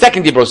 and in the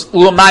second Dibros,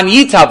 Laman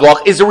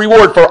Yitavlach is a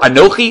reward for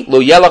Anochi,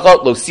 Lo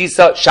Yelacha, Lo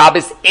Sisa,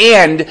 Shabbos,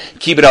 and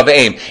Kibbud Av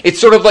V'Eim. It's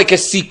sort of like a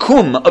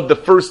sikum of the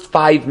first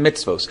five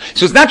mitzvos.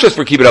 So it's not just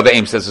for Kibbud Av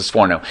V'Eim, says the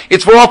Sforno.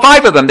 It's for all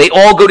five of them. They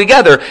all go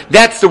together.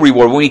 That's the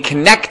reward. When we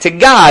connect to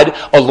God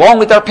along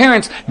with our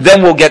parents,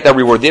 then we'll get that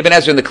reward. The Ibn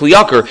Ezra in the Kli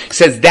Yakar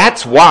says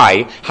that's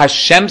why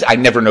Hashem's, I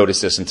never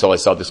noticed this until I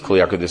saw this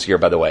Kli Yakar this year,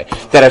 by the way,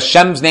 that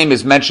Hashem's name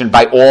is mentioned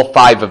by all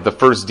five of the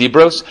first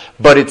Dibros,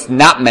 but it's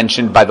not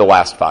mentioned by the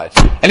last five.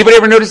 Anybody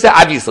ever notice that?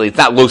 Obviously, it's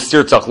not Lo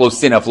Sirtzach, Lo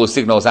Sinaf, Lo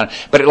Signal,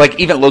 but like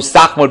even Lo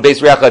Sachmod, Beis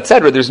Reacha,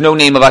 etc., there's no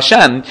name of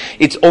Hashem.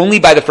 It's only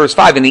by the first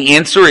five. And the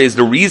answer is,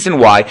 the reason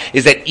why,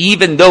 is that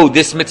even though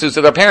this mitzvah is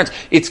with our parents,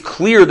 it's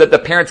clear that the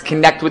parents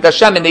connect with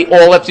Hashem, and they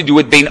all have to do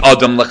with Bein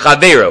Adam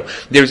Lechavero.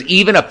 There's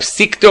even a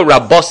Psikta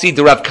Rabbosi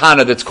de Rav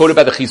Kana that's quoted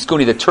by the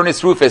Chizkuni, that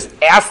Turnus Rufus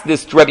asked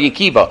this to Rabbi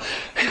Akiva.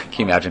 Can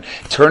you imagine?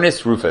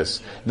 Turnus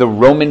Rufus, the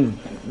Roman,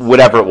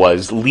 whatever it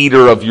was,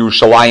 leader of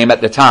Yerushalayim at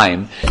the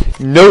time,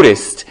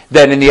 noticed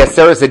that in the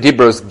Aseres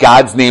Adibros,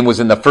 God's name was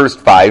in the first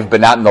five,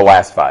 but not in the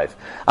last five.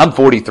 I'm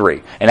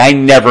 43, and I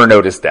never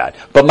noticed that.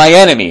 But my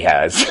enemy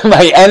has.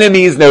 My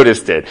enemies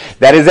noticed it.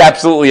 That is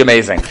absolutely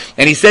amazing.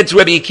 And he said to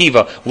Rabbi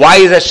Akiva, why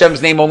is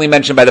Hashem's name only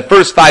mentioned by the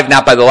first five,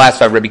 not by the last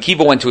five? Rabbi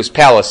Akiva went to his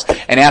palace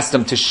and asked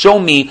him to show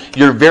me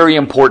your very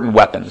important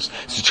weapons.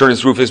 So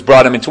Turnus Rufus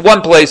brought him into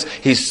one place.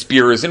 His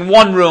spear is in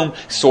one room,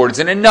 swords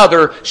in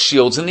another,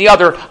 shields in the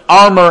other,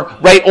 armor,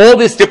 right? All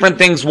these different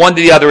things, one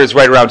to the other, is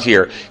right around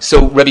here.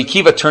 So Rabbi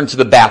Akiva turned to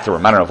the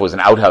bathroom. I don't know if it was an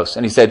outhouse.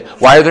 And he said,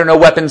 why are there no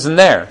weapons in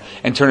there?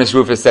 And Turnus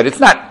Rufus said,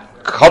 it's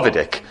not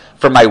covetic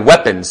for my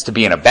weapons to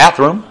be in a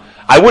bathroom.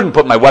 I wouldn't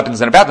put my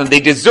weapons in a bathroom. They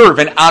deserve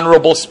an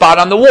honorable spot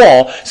on the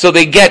wall, so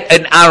they get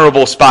an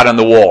honorable spot on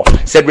the wall.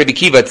 Said Rabbi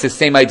Akiva, it's the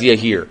same idea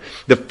here.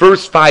 The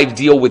first five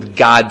deal with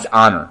God's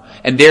honor,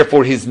 and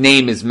therefore his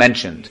name is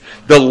mentioned.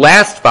 The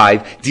last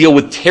five deal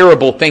with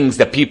terrible things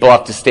that people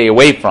have to stay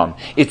away from.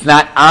 It's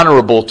not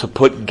honorable to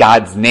put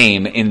God's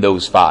name in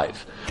those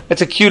five.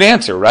 That's a cute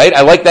answer, right?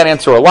 I like that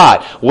answer a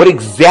lot. What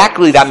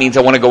exactly that means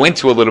I want to go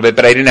into a little bit,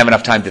 but I didn't have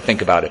enough time to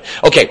think about it.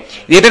 Okay,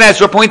 the Ibn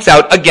Ezra points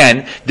out,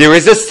 again, there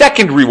is a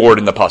second reward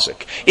in the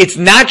pasuk. It's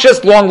not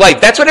just long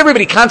life. That's what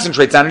everybody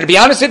concentrates on. And to be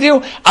honest with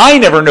you, I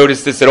never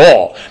noticed this at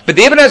all. But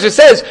the Ibn Ezra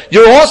says,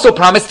 you're also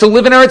promised to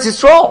live in Eretz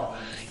Yisrael,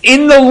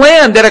 in the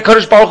land that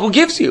HaKadosh Baruch Hu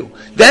gives you.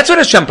 That's what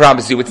Hashem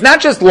promised you. It's not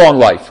just long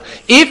life.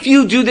 If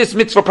you do this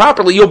mitzvah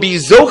properly, you'll be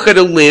zocha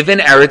to live in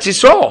Eretz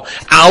Yisrael.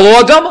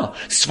 Alo Adama.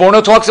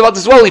 Sforno talks about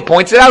this as well. He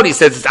points it out. He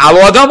says it's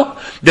Alo Adama.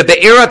 The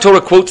Be'er Torah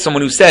quotes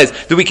someone who says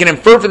that we can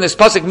infer from this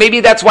pasuk, maybe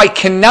that's why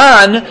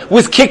Canaan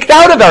was kicked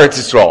out of Eretz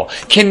Yisrael.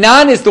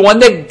 Canaan is the one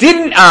that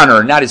didn't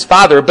honor, not his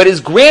father, but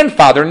his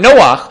grandfather,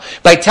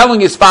 Noach, by telling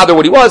his father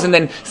what he was, and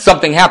then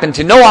something happened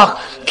to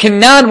Noach.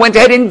 Canaan went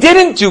ahead and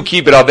didn't do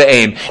Kibbud Av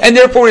V'Eim, and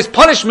therefore therefore his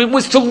punishment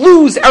was to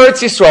lose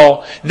Eretz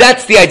Yisrael.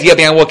 That's the idea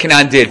behind what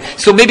Canaan did.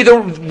 So maybe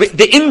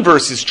the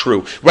inverse is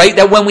true, right?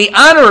 That when we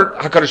honor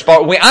HaKadosh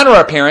Baruch Hu, when we honor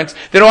our parents,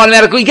 then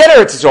automatically get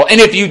Eretz Yisrael. And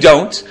if you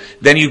don't,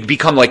 then you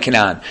become like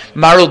Canaan.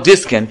 Maral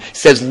Diskin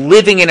says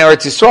living in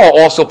Eretz Yisrael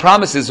also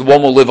promises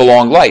one will live a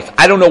long life.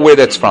 I don't know where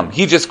that's from.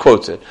 He just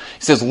quotes it.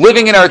 He says,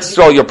 living in Eretz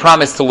Yisrael, you're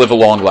promised to live a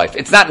long life.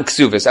 It's not in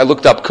Ksuvis. I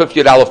looked up Kuf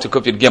Yud Aleph to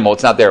Kuf Yud Gimel.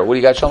 It's not there. What do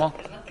you got, Shlomo?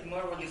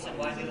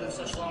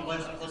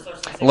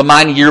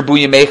 Laman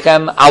Yirbu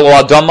Yemechem Alo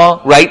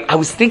Adama, right? I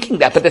was thinking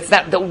that, but that's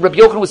not. Rabbi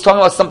Yochanan was talking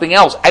about something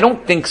else. I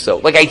don't think so.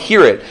 Like I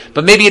hear it,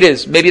 but maybe it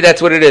is. Maybe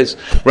that's what it is,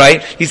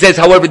 right? He says,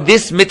 however,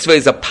 this mitzvah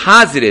is a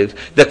positive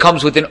that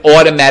comes with an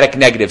automatic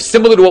negative,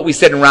 similar to what we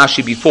said in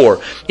Rashi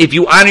before. If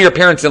you honor your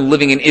parents and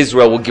living in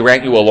Israel will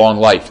grant you a long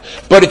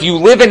life, but if you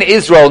live in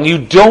Israel and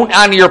you don't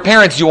honor your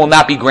parents, you will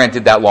not be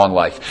granted that long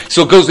life.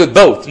 So it goes with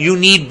both. You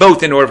need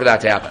both in order for that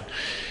to happen.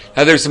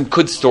 Now there's some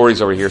good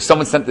stories over here.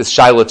 Someone sent this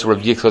shiloh to Rav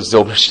Yitzchak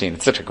Zilberstein.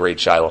 It's such a great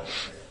shiloh.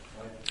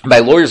 My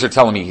lawyers are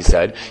telling me, he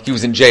said, he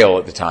was in jail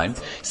at the time,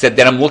 he said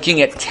that I'm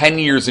looking at 10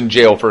 years in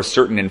jail for a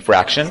certain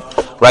infraction,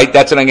 right?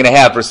 That's what I'm going to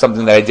have for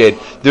something that I did.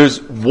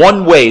 There's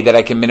one way that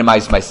I can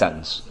minimize my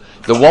sentence.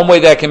 The one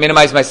way that I can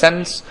minimize my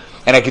sentence,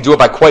 and I could do it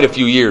by quite a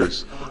few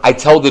years, I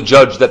tell the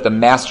judge that the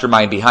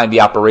mastermind behind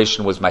the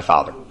operation was my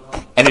father.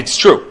 And it's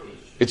true.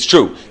 It's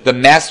true. The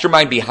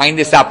mastermind behind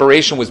this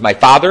operation was my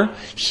father.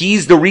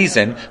 He's the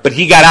reason, but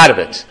he got out of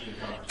it.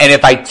 And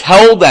if I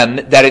tell them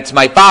that it's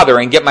my father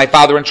and get my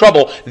father in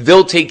trouble,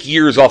 they'll take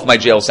years off my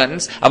jail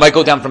sentence. I might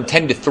go down from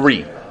 10 to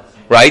 3,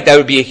 right? That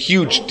would be a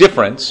huge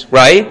difference,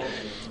 right?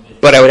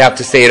 But I would have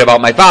to say it about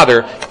my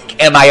father.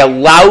 Am I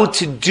allowed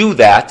to do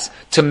that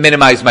to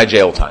minimize my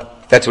jail time?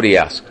 That's what he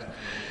asked.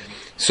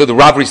 So the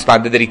Rav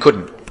responded that he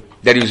couldn't.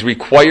 That he was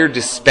required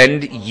to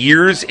spend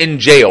years in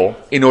jail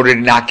in order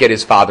to not get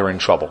his father in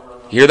trouble.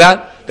 You hear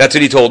that? That's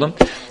what he told him.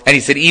 And he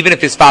said, even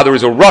if his father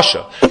is a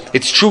Russia,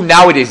 it's true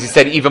nowadays. He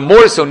said, even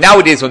more so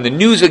nowadays when the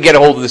news would get a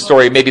hold of the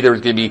story, maybe there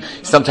was going to be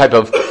some type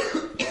of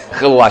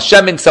Chilul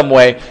Hashem in some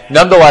way.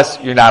 Nonetheless,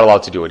 you're not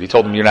allowed to do it. He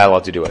told him you're not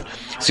allowed to do it.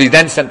 So he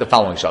then sent the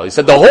following shal. He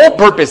said, the whole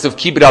purpose of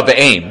Kibbud Av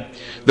V'Eim,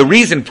 the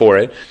reason for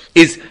it,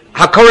 is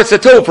Hakaras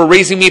Hatov, for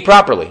raising me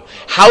properly.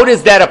 How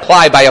does that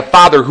apply by a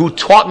father who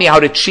taught me how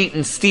to cheat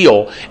and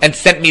steal and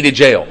sent me to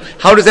jail?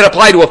 How does that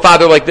apply to a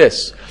father like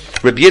this?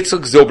 Rabbi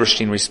Yitzchak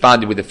Zilberstein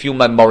responded with a few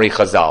Mamori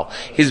Chazal.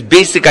 His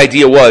basic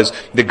idea was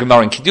the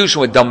Gemara in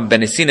Kiddushin with Dam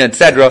Ben Esina,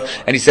 etc.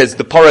 And he says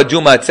the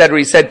Paraduma, etc.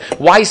 He said,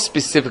 why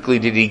specifically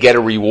did he get a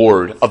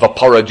reward of a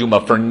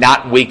Paraduma for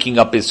not waking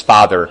up his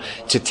father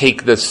to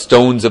take the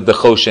stones of the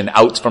Choshen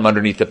out from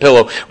underneath the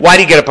pillow? Why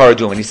did he get a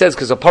Paraduma? And he says,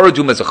 because a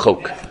Paraduma is a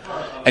chok.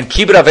 And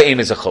Kibbud Av V'Eim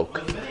is a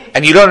chok.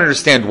 And you don't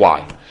understand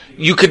why.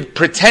 You could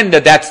pretend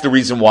that that's the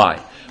reason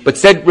why. But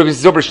said Rabbi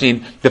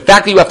Zilberstein, the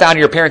fact that you have to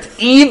honor your parents,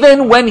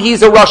 even when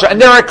he's a Rasha, and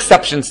there are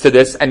exceptions to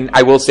this, and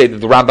I will say that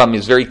the Rambam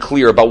is very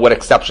clear about what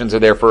exceptions are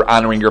there for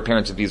honoring your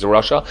parents if he's a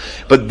Rasha,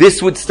 but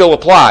this would still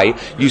apply.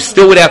 You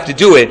still would have to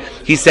do it.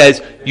 He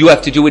says, you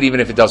have to do it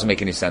even if it doesn't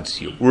make any sense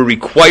to you. We're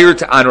required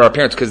to honor our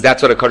parents because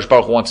that's what HaKadosh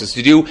Baruch Hu wants us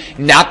to do,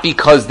 not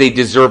because they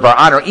deserve our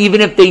honor,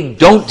 even if they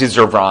don't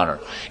deserve our honor.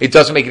 It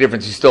doesn't make a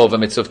difference. You still have a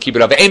mitzvah of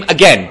Kibbud Av V'Eim.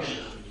 Again,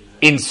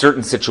 in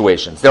certain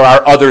situations. There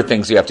are other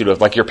things you have to do. If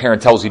like your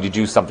parent tells you to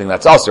do something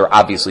that's usher,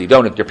 obviously you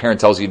don't. If your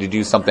parent tells you to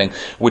do something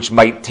which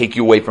might take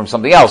you away from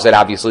something else, that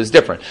obviously is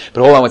different.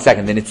 But hold on one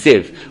second. The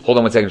Netziv, hold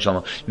on one second,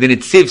 Shlomo. The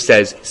Netziv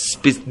says,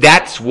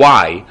 that's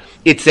why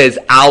it says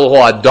Al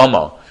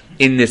Ha'adama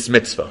in this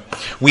mitzvah.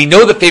 We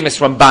know the famous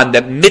Ramban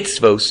that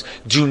mitzvos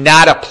do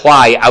not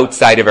apply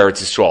outside of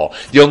Eretz Yisrael.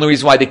 The only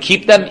reason why they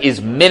keep them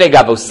is minhag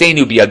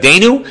avosenu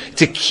biyadenu,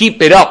 to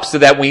keep it up so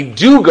that when we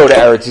do go to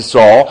Eretz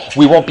Yisrael,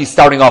 we won't be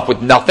starting off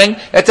with nothing.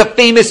 That's a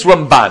famous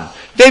Ramban.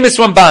 Famous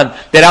Ramban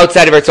that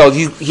outside of Eretz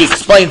Yisrael, he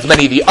explains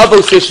many of the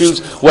avos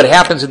issues, what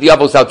happens with the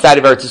avos outside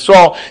of Eretz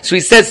Yisrael. So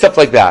he says stuff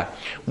like that.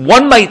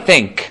 One might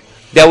think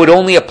that would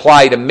only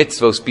apply to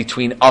mitzvos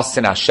between us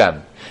and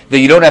Hashem. That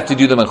you don't have to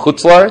do them in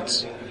Chutz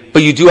La'aretz,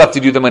 but you do have to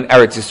do them in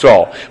Eretz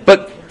Yisrael.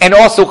 And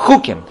also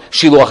chukim,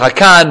 shiluach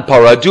hakan,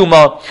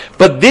 paraduma.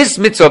 But this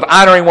mitzvah of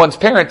honoring one's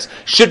parents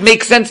should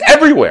make sense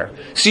everywhere.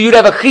 So you'd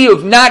have a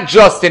chiyuv not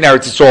just in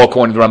Eretz Yisrael,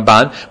 according to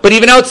Ramban, but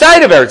even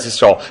outside of Eretz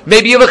Yisrael.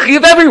 Maybe you have a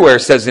chiyuv everywhere,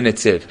 says the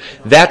Netziv.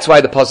 That's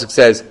why the pasuk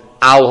says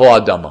al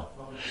ha'adama.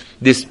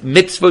 This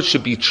mitzvah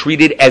should be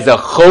treated as a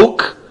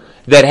chok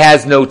that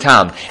has no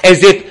tam,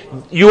 as if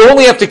you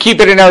only have to keep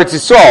it in Eretz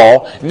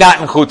Yisrael, not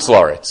in Chutz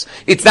La'aretz.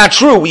 It's not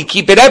true. We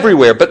keep it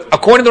everywhere. But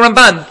according to the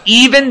Ramban,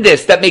 even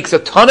this, that makes a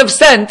ton of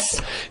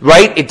sense,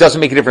 right? It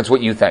doesn't make a difference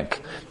what you think.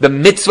 The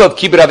mitzvah of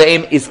Kibbud Av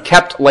V'Eim is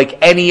kept like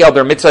any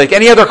other mitzvah, like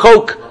any other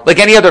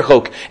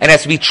chok, and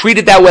has to be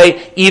treated that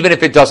way, even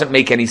if it doesn't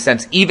make any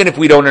sense, even if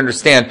we don't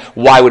understand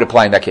why it would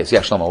apply in that case.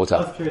 Yeah, Shlomo, what's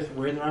up? I was curious,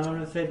 where did the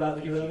Rambam say about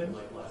the Kibbud Av V'Eim,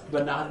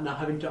 but not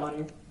having to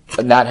honor?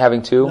 Not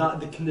having to?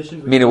 Not the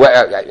condition. I mean,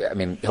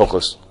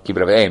 Hilchos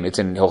Kibbud Av V'Eim. It's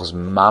in Hilchos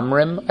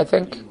Mamrim, I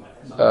think.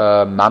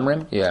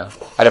 Mamrim? Yeah.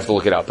 I'd have to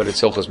look it up, but it's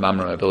Hilchos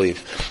Mamrim, I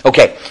believe.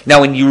 Okay.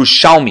 Now in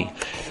Yerushalmi,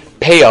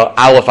 Peah,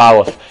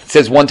 Aleph. It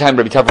says one time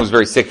Rabbi Tarfon was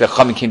very sick, that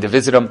Chachamim came to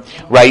visit him,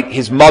 right?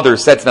 His mother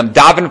said to them,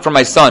 daven for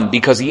my son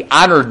because he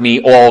honored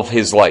me all of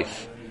his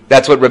life.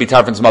 That's what Rabbi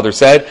Tarfon's mother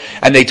said.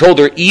 And they told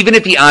her, even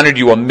if he honored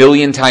you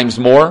 1,000,000 times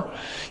more,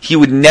 he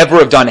would never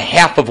have done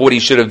half of what he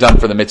should have done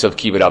for the mitzvah of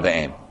Kibbud Av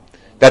V'Em.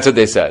 That's what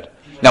they said.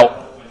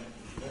 Now,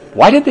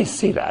 why did they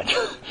say that?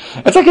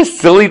 That's like a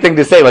silly thing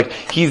to say. Like,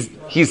 he's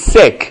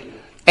sick,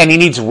 and he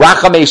needs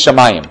Rachamei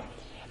Shamayim.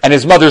 And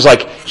his mother's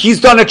like,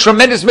 he's done a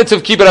tremendous mitzvah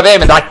of Kibbud Av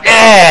V'Em. And like,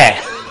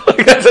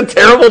 like, that's a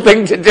terrible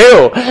thing to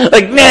do.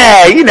 Like,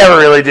 he never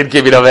really did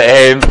Kibbud Av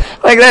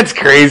V'Em. Like, that's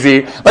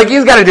crazy. Like,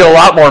 he's got to do a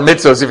lot more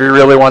mitzvahs if he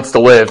really wants to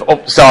live.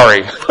 Oh,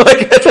 sorry.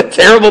 Like, that's a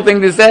terrible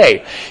thing to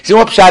say. See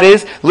what Pshat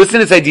is? Listen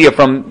to this idea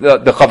from the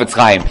Chavetz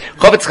Chaim.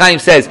 Chavetz Chaim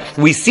says,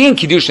 we see in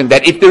Kiddushin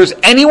that if there's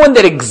anyone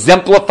that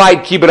exemplified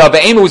Kibbud Av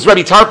V'Em, it was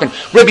Rabbi Tarfon.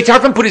 Rabbi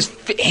Tarfon put his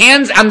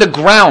hands on the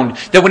ground,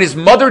 that when his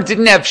mother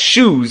didn't have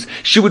shoes,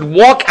 she would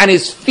walk on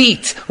his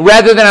feet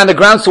rather than on the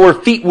ground so her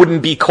feet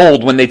wouldn't be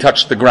cold when they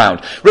touched the ground.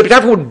 Rabbi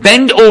Tarfon would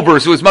bend over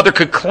so his mother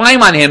could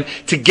climb on him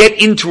to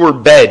get into her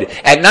bed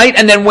at night,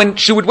 and then when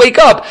she would wake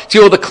up, to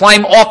be able to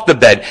climb off the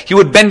bed, he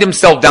would bend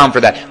himself down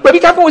for that. Rabbi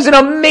Tarfon was an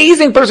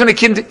amazing person who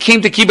came to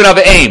Kibbud Av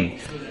V'Em.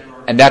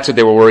 And that's what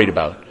they were worried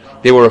about.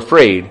 They were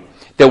afraid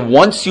that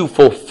once you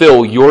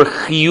fulfill your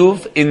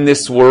chiyuv in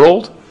this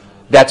world,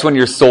 that's when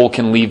your soul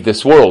can leave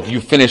this world. You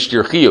finished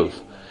your chiyuv.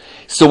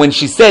 So when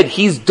she said,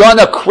 he's done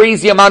a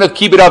crazy amount of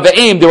Kibbud Av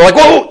V'Em, they were like,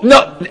 whoa,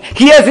 no,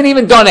 he hasn't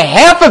even done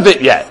half of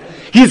it yet.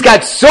 He's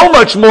got so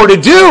much more to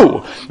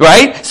do,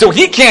 right? So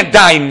he can't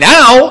die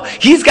now.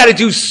 He's got to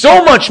do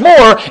so much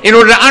more in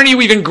order to honor you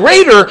even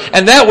greater,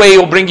 and that way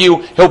he'll bring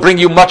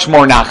you much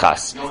more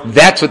nachas.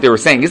 That's what they were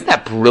saying. Isn't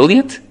that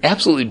brilliant?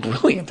 Absolutely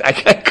brilliant.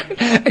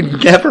 I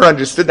never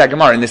understood that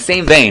Gemara. In the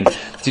same vein,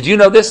 did you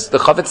know this? The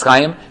Chavetz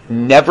Chaim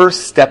never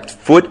stepped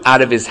foot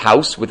out of his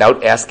house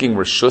without asking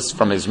reshus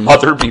from his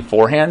mother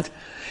beforehand.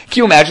 Can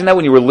you imagine that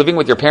when you were living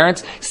with your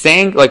parents,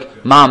 saying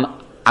like,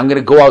 Mom, I'm going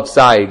to go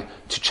outside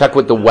to check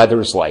what the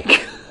weather's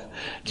like.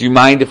 Do you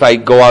mind if I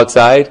go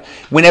outside?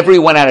 Whenever he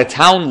went out of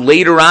town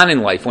later on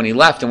in life, when he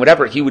left and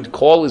whatever, he would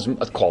call his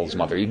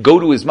mother. He'd go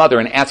to his mother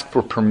and ask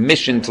for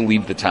permission to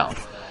leave the town.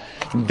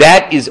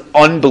 That is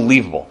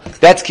unbelievable.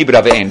 That's Kibbud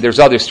Av V'Em. There's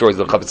other stories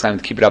of the Chavetz Chaim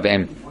with Kibbud Av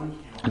V'Em.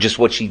 Just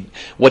what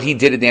he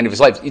did at the end of his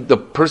life. The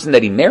person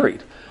that he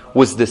married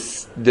was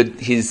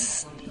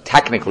his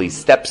technically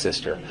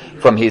stepsister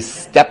from his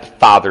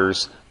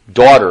stepfather's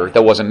daughter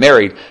that wasn't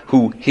married,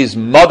 who his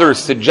mother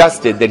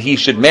suggested that he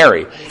should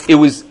marry. It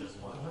was,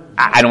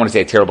 I don't want to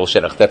say a terrible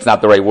shidduch, that's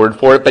not the right word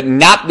for it, but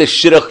not the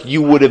shidduch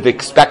you would have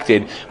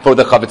expected for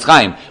the Chavetz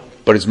Chaim.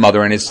 But his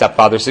mother and his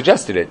stepfather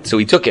suggested it, so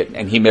he took it,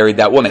 and he married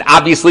that woman.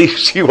 Obviously,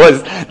 she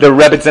was the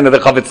Rebbetzin of the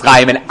Chavetz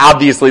Chaim, and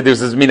obviously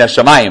there's this Mina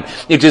Shamayim.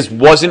 It just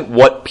wasn't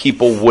what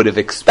people would have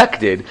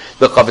expected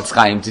the Chavetz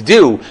Chaim to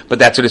do, but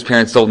that's what his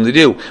parents told him to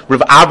do.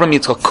 Rav Avram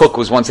Yitzchak Kook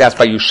was once asked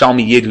by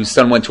Yerushalmi Yid, whose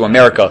son went to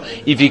America,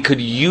 if he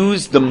could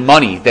use the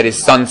money that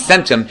his son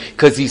sent him,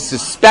 because he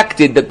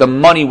suspected that the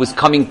money was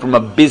coming from a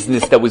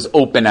business that was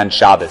open on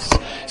Shabbos.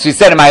 So he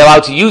said, am I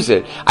allowed to use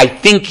it? I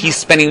think he's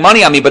spending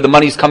money on me, but the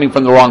money's coming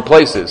from the wrong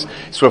places.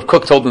 So Rav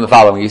Kook told him the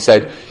following. He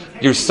said,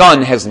 your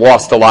son has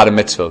lost a lot of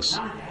mitzvahs.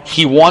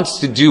 He wants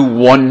to do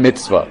one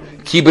mitzvah,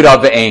 Kibbud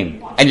Av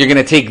V'Em, and you're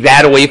going to take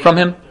that away from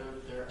him?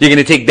 You're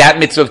going to take that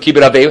mitzvah of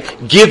Kibbud Av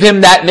V'Em? Give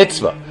him that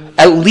mitzvah.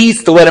 At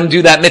least let him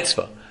do that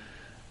mitzvah.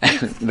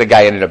 The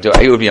guy ended up doing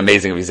it. It would be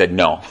amazing if he said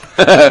no.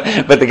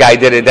 But the guy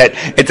did it.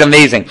 It's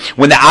amazing.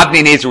 When the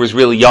Avnei Nezer was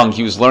really young,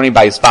 he was learning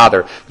by his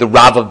father, the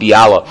Rav of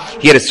Biala.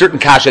 He had a certain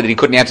kasha that he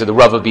couldn't answer, the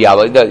Rav of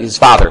Biala, his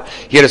father.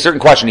 He had a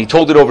certain question. He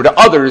told it over to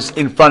others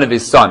in front of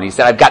his son. He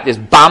said, I've got this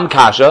bomb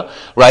kasha,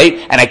 right?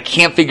 And I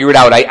can't figure it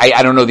out.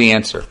 I don't know the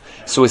answer.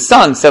 So his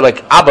son said,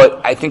 like,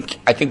 Abba, I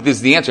think this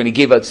is the answer. And he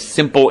gave a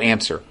simple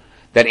answer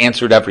that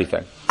answered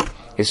everything.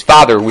 His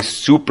father was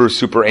super,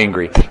 super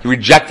angry. He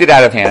rejected it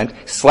out of hand,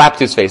 slapped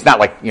his face, not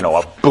like,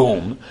 a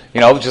boom,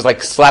 just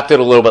like slapped it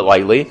a little bit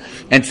lightly,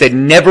 and said,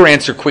 never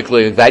answer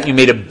quickly like that. You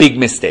made a big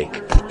mistake.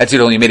 That's it,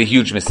 you made a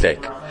huge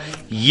mistake.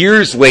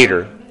 Years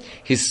later,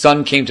 his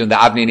son came to him, the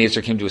Avnei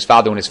Nezer came to his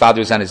father when his father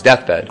was on his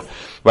deathbed,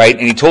 right?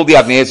 And he told the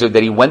Avnei Nezer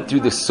that he went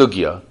through the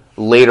sugya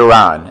later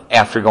on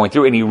after going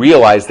through, and he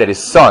realized that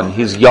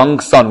his young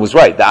son was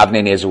right. The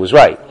Avnei Nezer was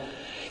right.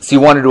 So he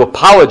wanted to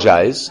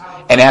apologize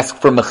and ask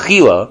for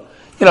mechila,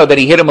 that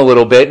he hit him a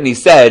little bit, and he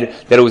said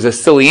that it was a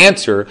silly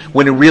answer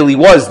when it really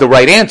was the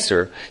right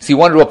answer. So he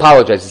wanted to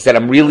apologize. He said,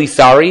 I'm really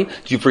sorry. Do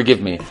you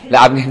forgive me? The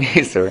Avnei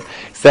Nezer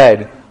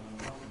said,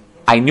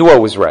 I knew I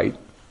was right,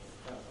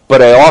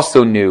 but I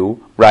also knew,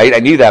 right? I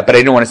knew that, but I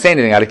didn't want to say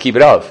anything out of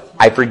Kibbud Av.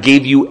 I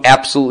forgave you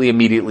absolutely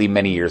immediately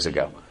many years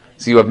ago.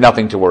 So you have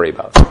nothing to worry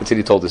about. That's what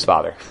he told his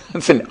father.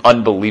 That's an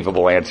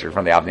unbelievable answer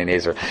from the Avnei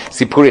Nezer.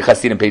 Sipuri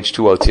Chasidim, page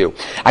 202.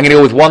 I'm going to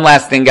go with one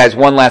last thing, guys.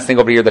 One last thing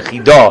over here. The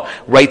Chidah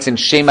writes in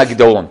Shema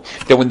Gedolim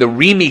that when the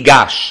Rimi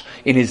Gash,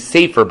 in his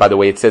Sefer, by the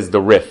way, it says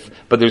the Rif,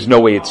 but there's no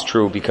way it's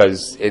true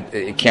because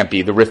it can't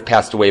be. The Rif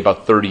passed away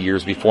about 30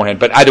 years beforehand.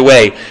 But either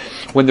way,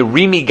 when the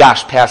Rimi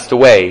Gash passed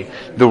away,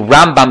 the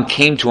Rambam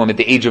came to him at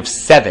the age of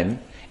 7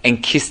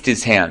 and kissed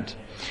his hand,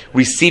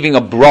 receiving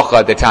a bracha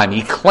at the time.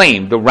 He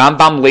claimed, the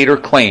Rambam later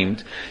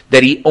claimed,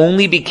 that he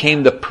only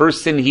became the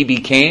person he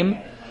became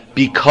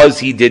because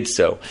he did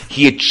so.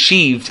 He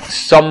achieved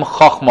some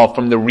chachma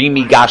from the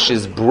Rimi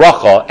Gash's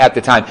bracha at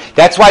the time.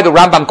 That's why the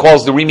Rambam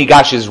calls the Rimi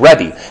Gash his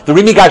Rebbe. The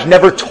Rimi Gash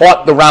never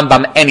taught the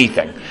Rambam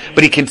anything,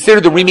 but he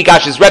considered the Rimi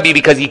Gash his Rebbe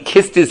because he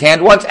kissed his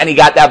hand once and he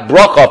got that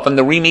bracha from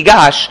the Rimi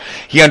Gash.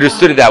 He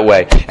understood it that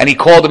way, and he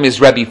called him his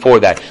Rebbe for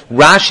that.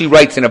 Rashi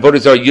writes in Avodah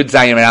Zarah Yud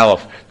Zayin and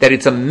Aleph that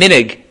it's a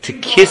minig to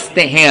kiss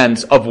the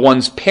hands of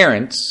one's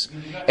parents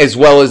as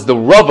well as the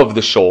Rav of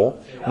the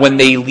shul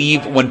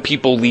when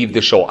people leave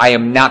the shul. I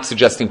am not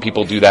suggesting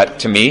people do that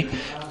to me.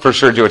 For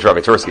sure do it to Rabbi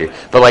Tursky.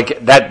 But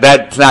like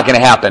that's not going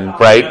to happen,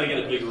 right?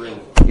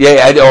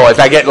 If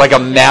I get like a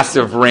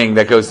massive ring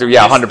that goes through,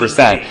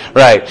 100%.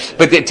 Right.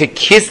 But to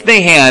kiss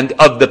the hand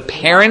of the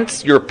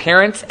parents, your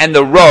parents, and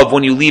the Rav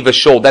when you leave a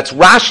shul, that's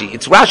Rashi.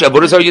 It's Rashi.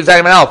 Avodah Zarah Yud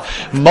Zayin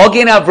Aleph.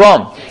 Magen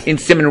Avram in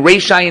Siman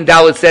Reish Ayin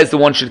Dalet says the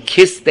one should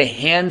kiss the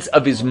hands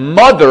of his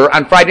mother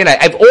on Friday night.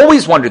 I've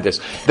always wondered this.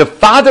 The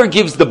father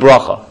gives the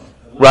bracha,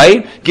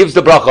 right? Gives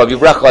the bracha of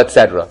Yivrecha,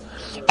 etc.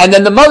 And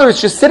then the mother is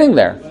just sitting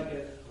there.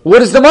 What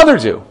does the mother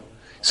do?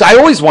 So I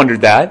always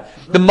wondered that.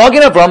 The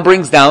Magen Avram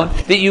brings down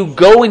that you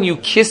go and you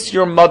kiss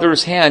your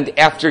mother's hand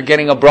after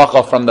getting a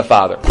bracha from the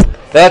father.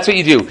 That's what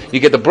you do. You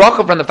get the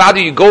bracha from the father,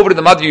 you go over to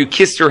the mother, you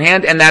kiss your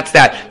hand, and that's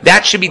that.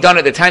 That should be done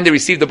at the time they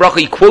receive the bracha.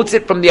 He quotes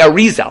it from the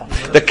Arizal.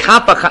 The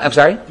Kappa... I'm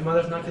sorry? Your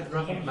mother's not get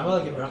bracha? My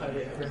mother get bracha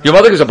every Your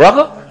mother gives a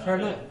bracha?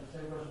 Friday night.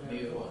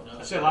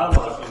 I see a lot of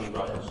mothers giving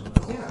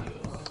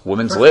brachas.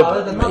 Women's lib.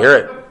 I hear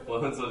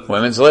it.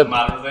 Women's lib.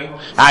 Modern thing.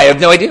 I have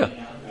no idea.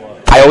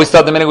 I always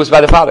thought the minhag was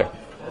by the father.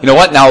 You know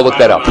what? Now I'll look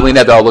that up.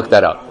 I'll look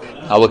that up.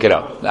 I'll look it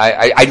up.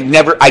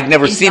 I'd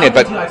never seen it,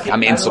 but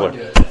I'm insular.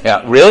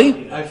 Yeah,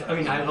 really?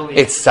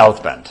 It's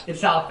South Bend.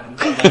 It's South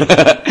Bend.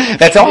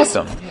 That's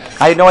awesome.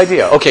 I had no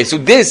idea. Okay, so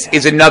this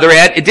is another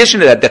addition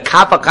to that. The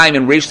Kaf HaChaim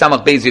in Reish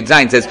Samach Beis Yud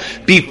Zayin says,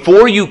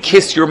 before you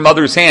kiss your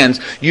mother's hands,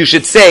 you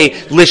should say,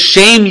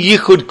 L'shem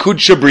yichud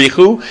kudsha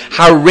brichu,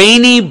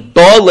 hareini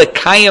ba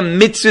l'kayim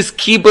mitzvahs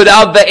kibud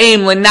av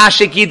v'eim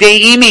l'nashek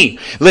yidei imi,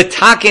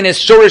 l'taken es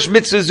shorish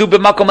mitzvah zu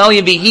b'makom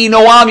elyon v'hi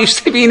noam, you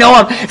say v'hi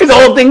noam. It's a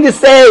whole thing to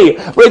say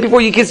right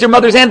before you kiss your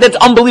mother's hand. That's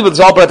unbelievable. It's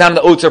all brought down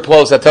the Otzer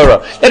Plos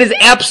HaTorah. That is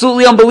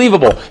absolutely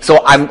unbelievable.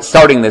 So I'm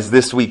starting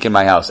this week in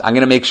my house. I'm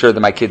going to make sure that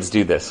my kids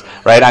do this.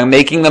 Right? I'm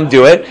making them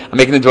do it. I'm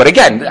making them do it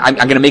again. I'm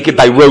going to make it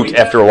by rote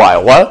after a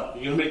while. What?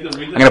 You're gonna make them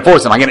read I'm going to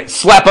force them. I'm going to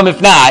slap them if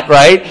not,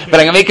 right? But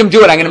I'm going to make them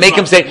do it. I'm going to make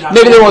them say,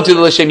 maybe they won't do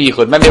the L'Shem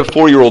Yichud. Maybe a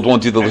 4-year-old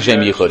won't do the L'Shem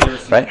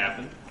Yichud. Right?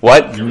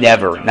 What?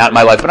 Never. Not in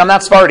my life. But I'm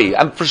not Sephardi.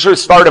 I'm for sure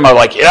Sephardim are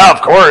like, yeah,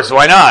 of course.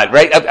 Why not?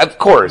 Right? Of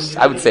course.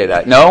 I would say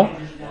that. No?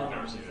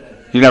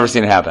 You've never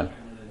seen it happen?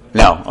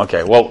 No.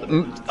 Okay. Well,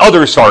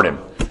 other Sephardim.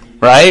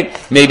 Right?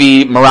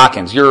 Maybe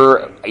Moroccans.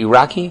 You're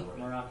Iraqi?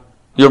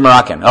 You're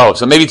Moroccan. Oh,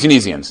 so maybe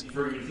Tunisians.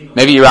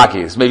 Maybe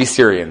Iraqis. Maybe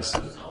Syrians.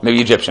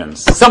 Maybe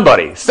Egyptians.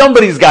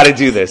 Somebody's got to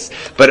do this.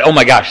 But oh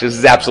my gosh, this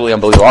is absolutely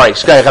unbelievable. All right,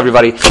 shkayach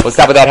everybody. Let's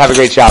stop with that. Have a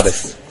great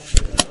Shabbos.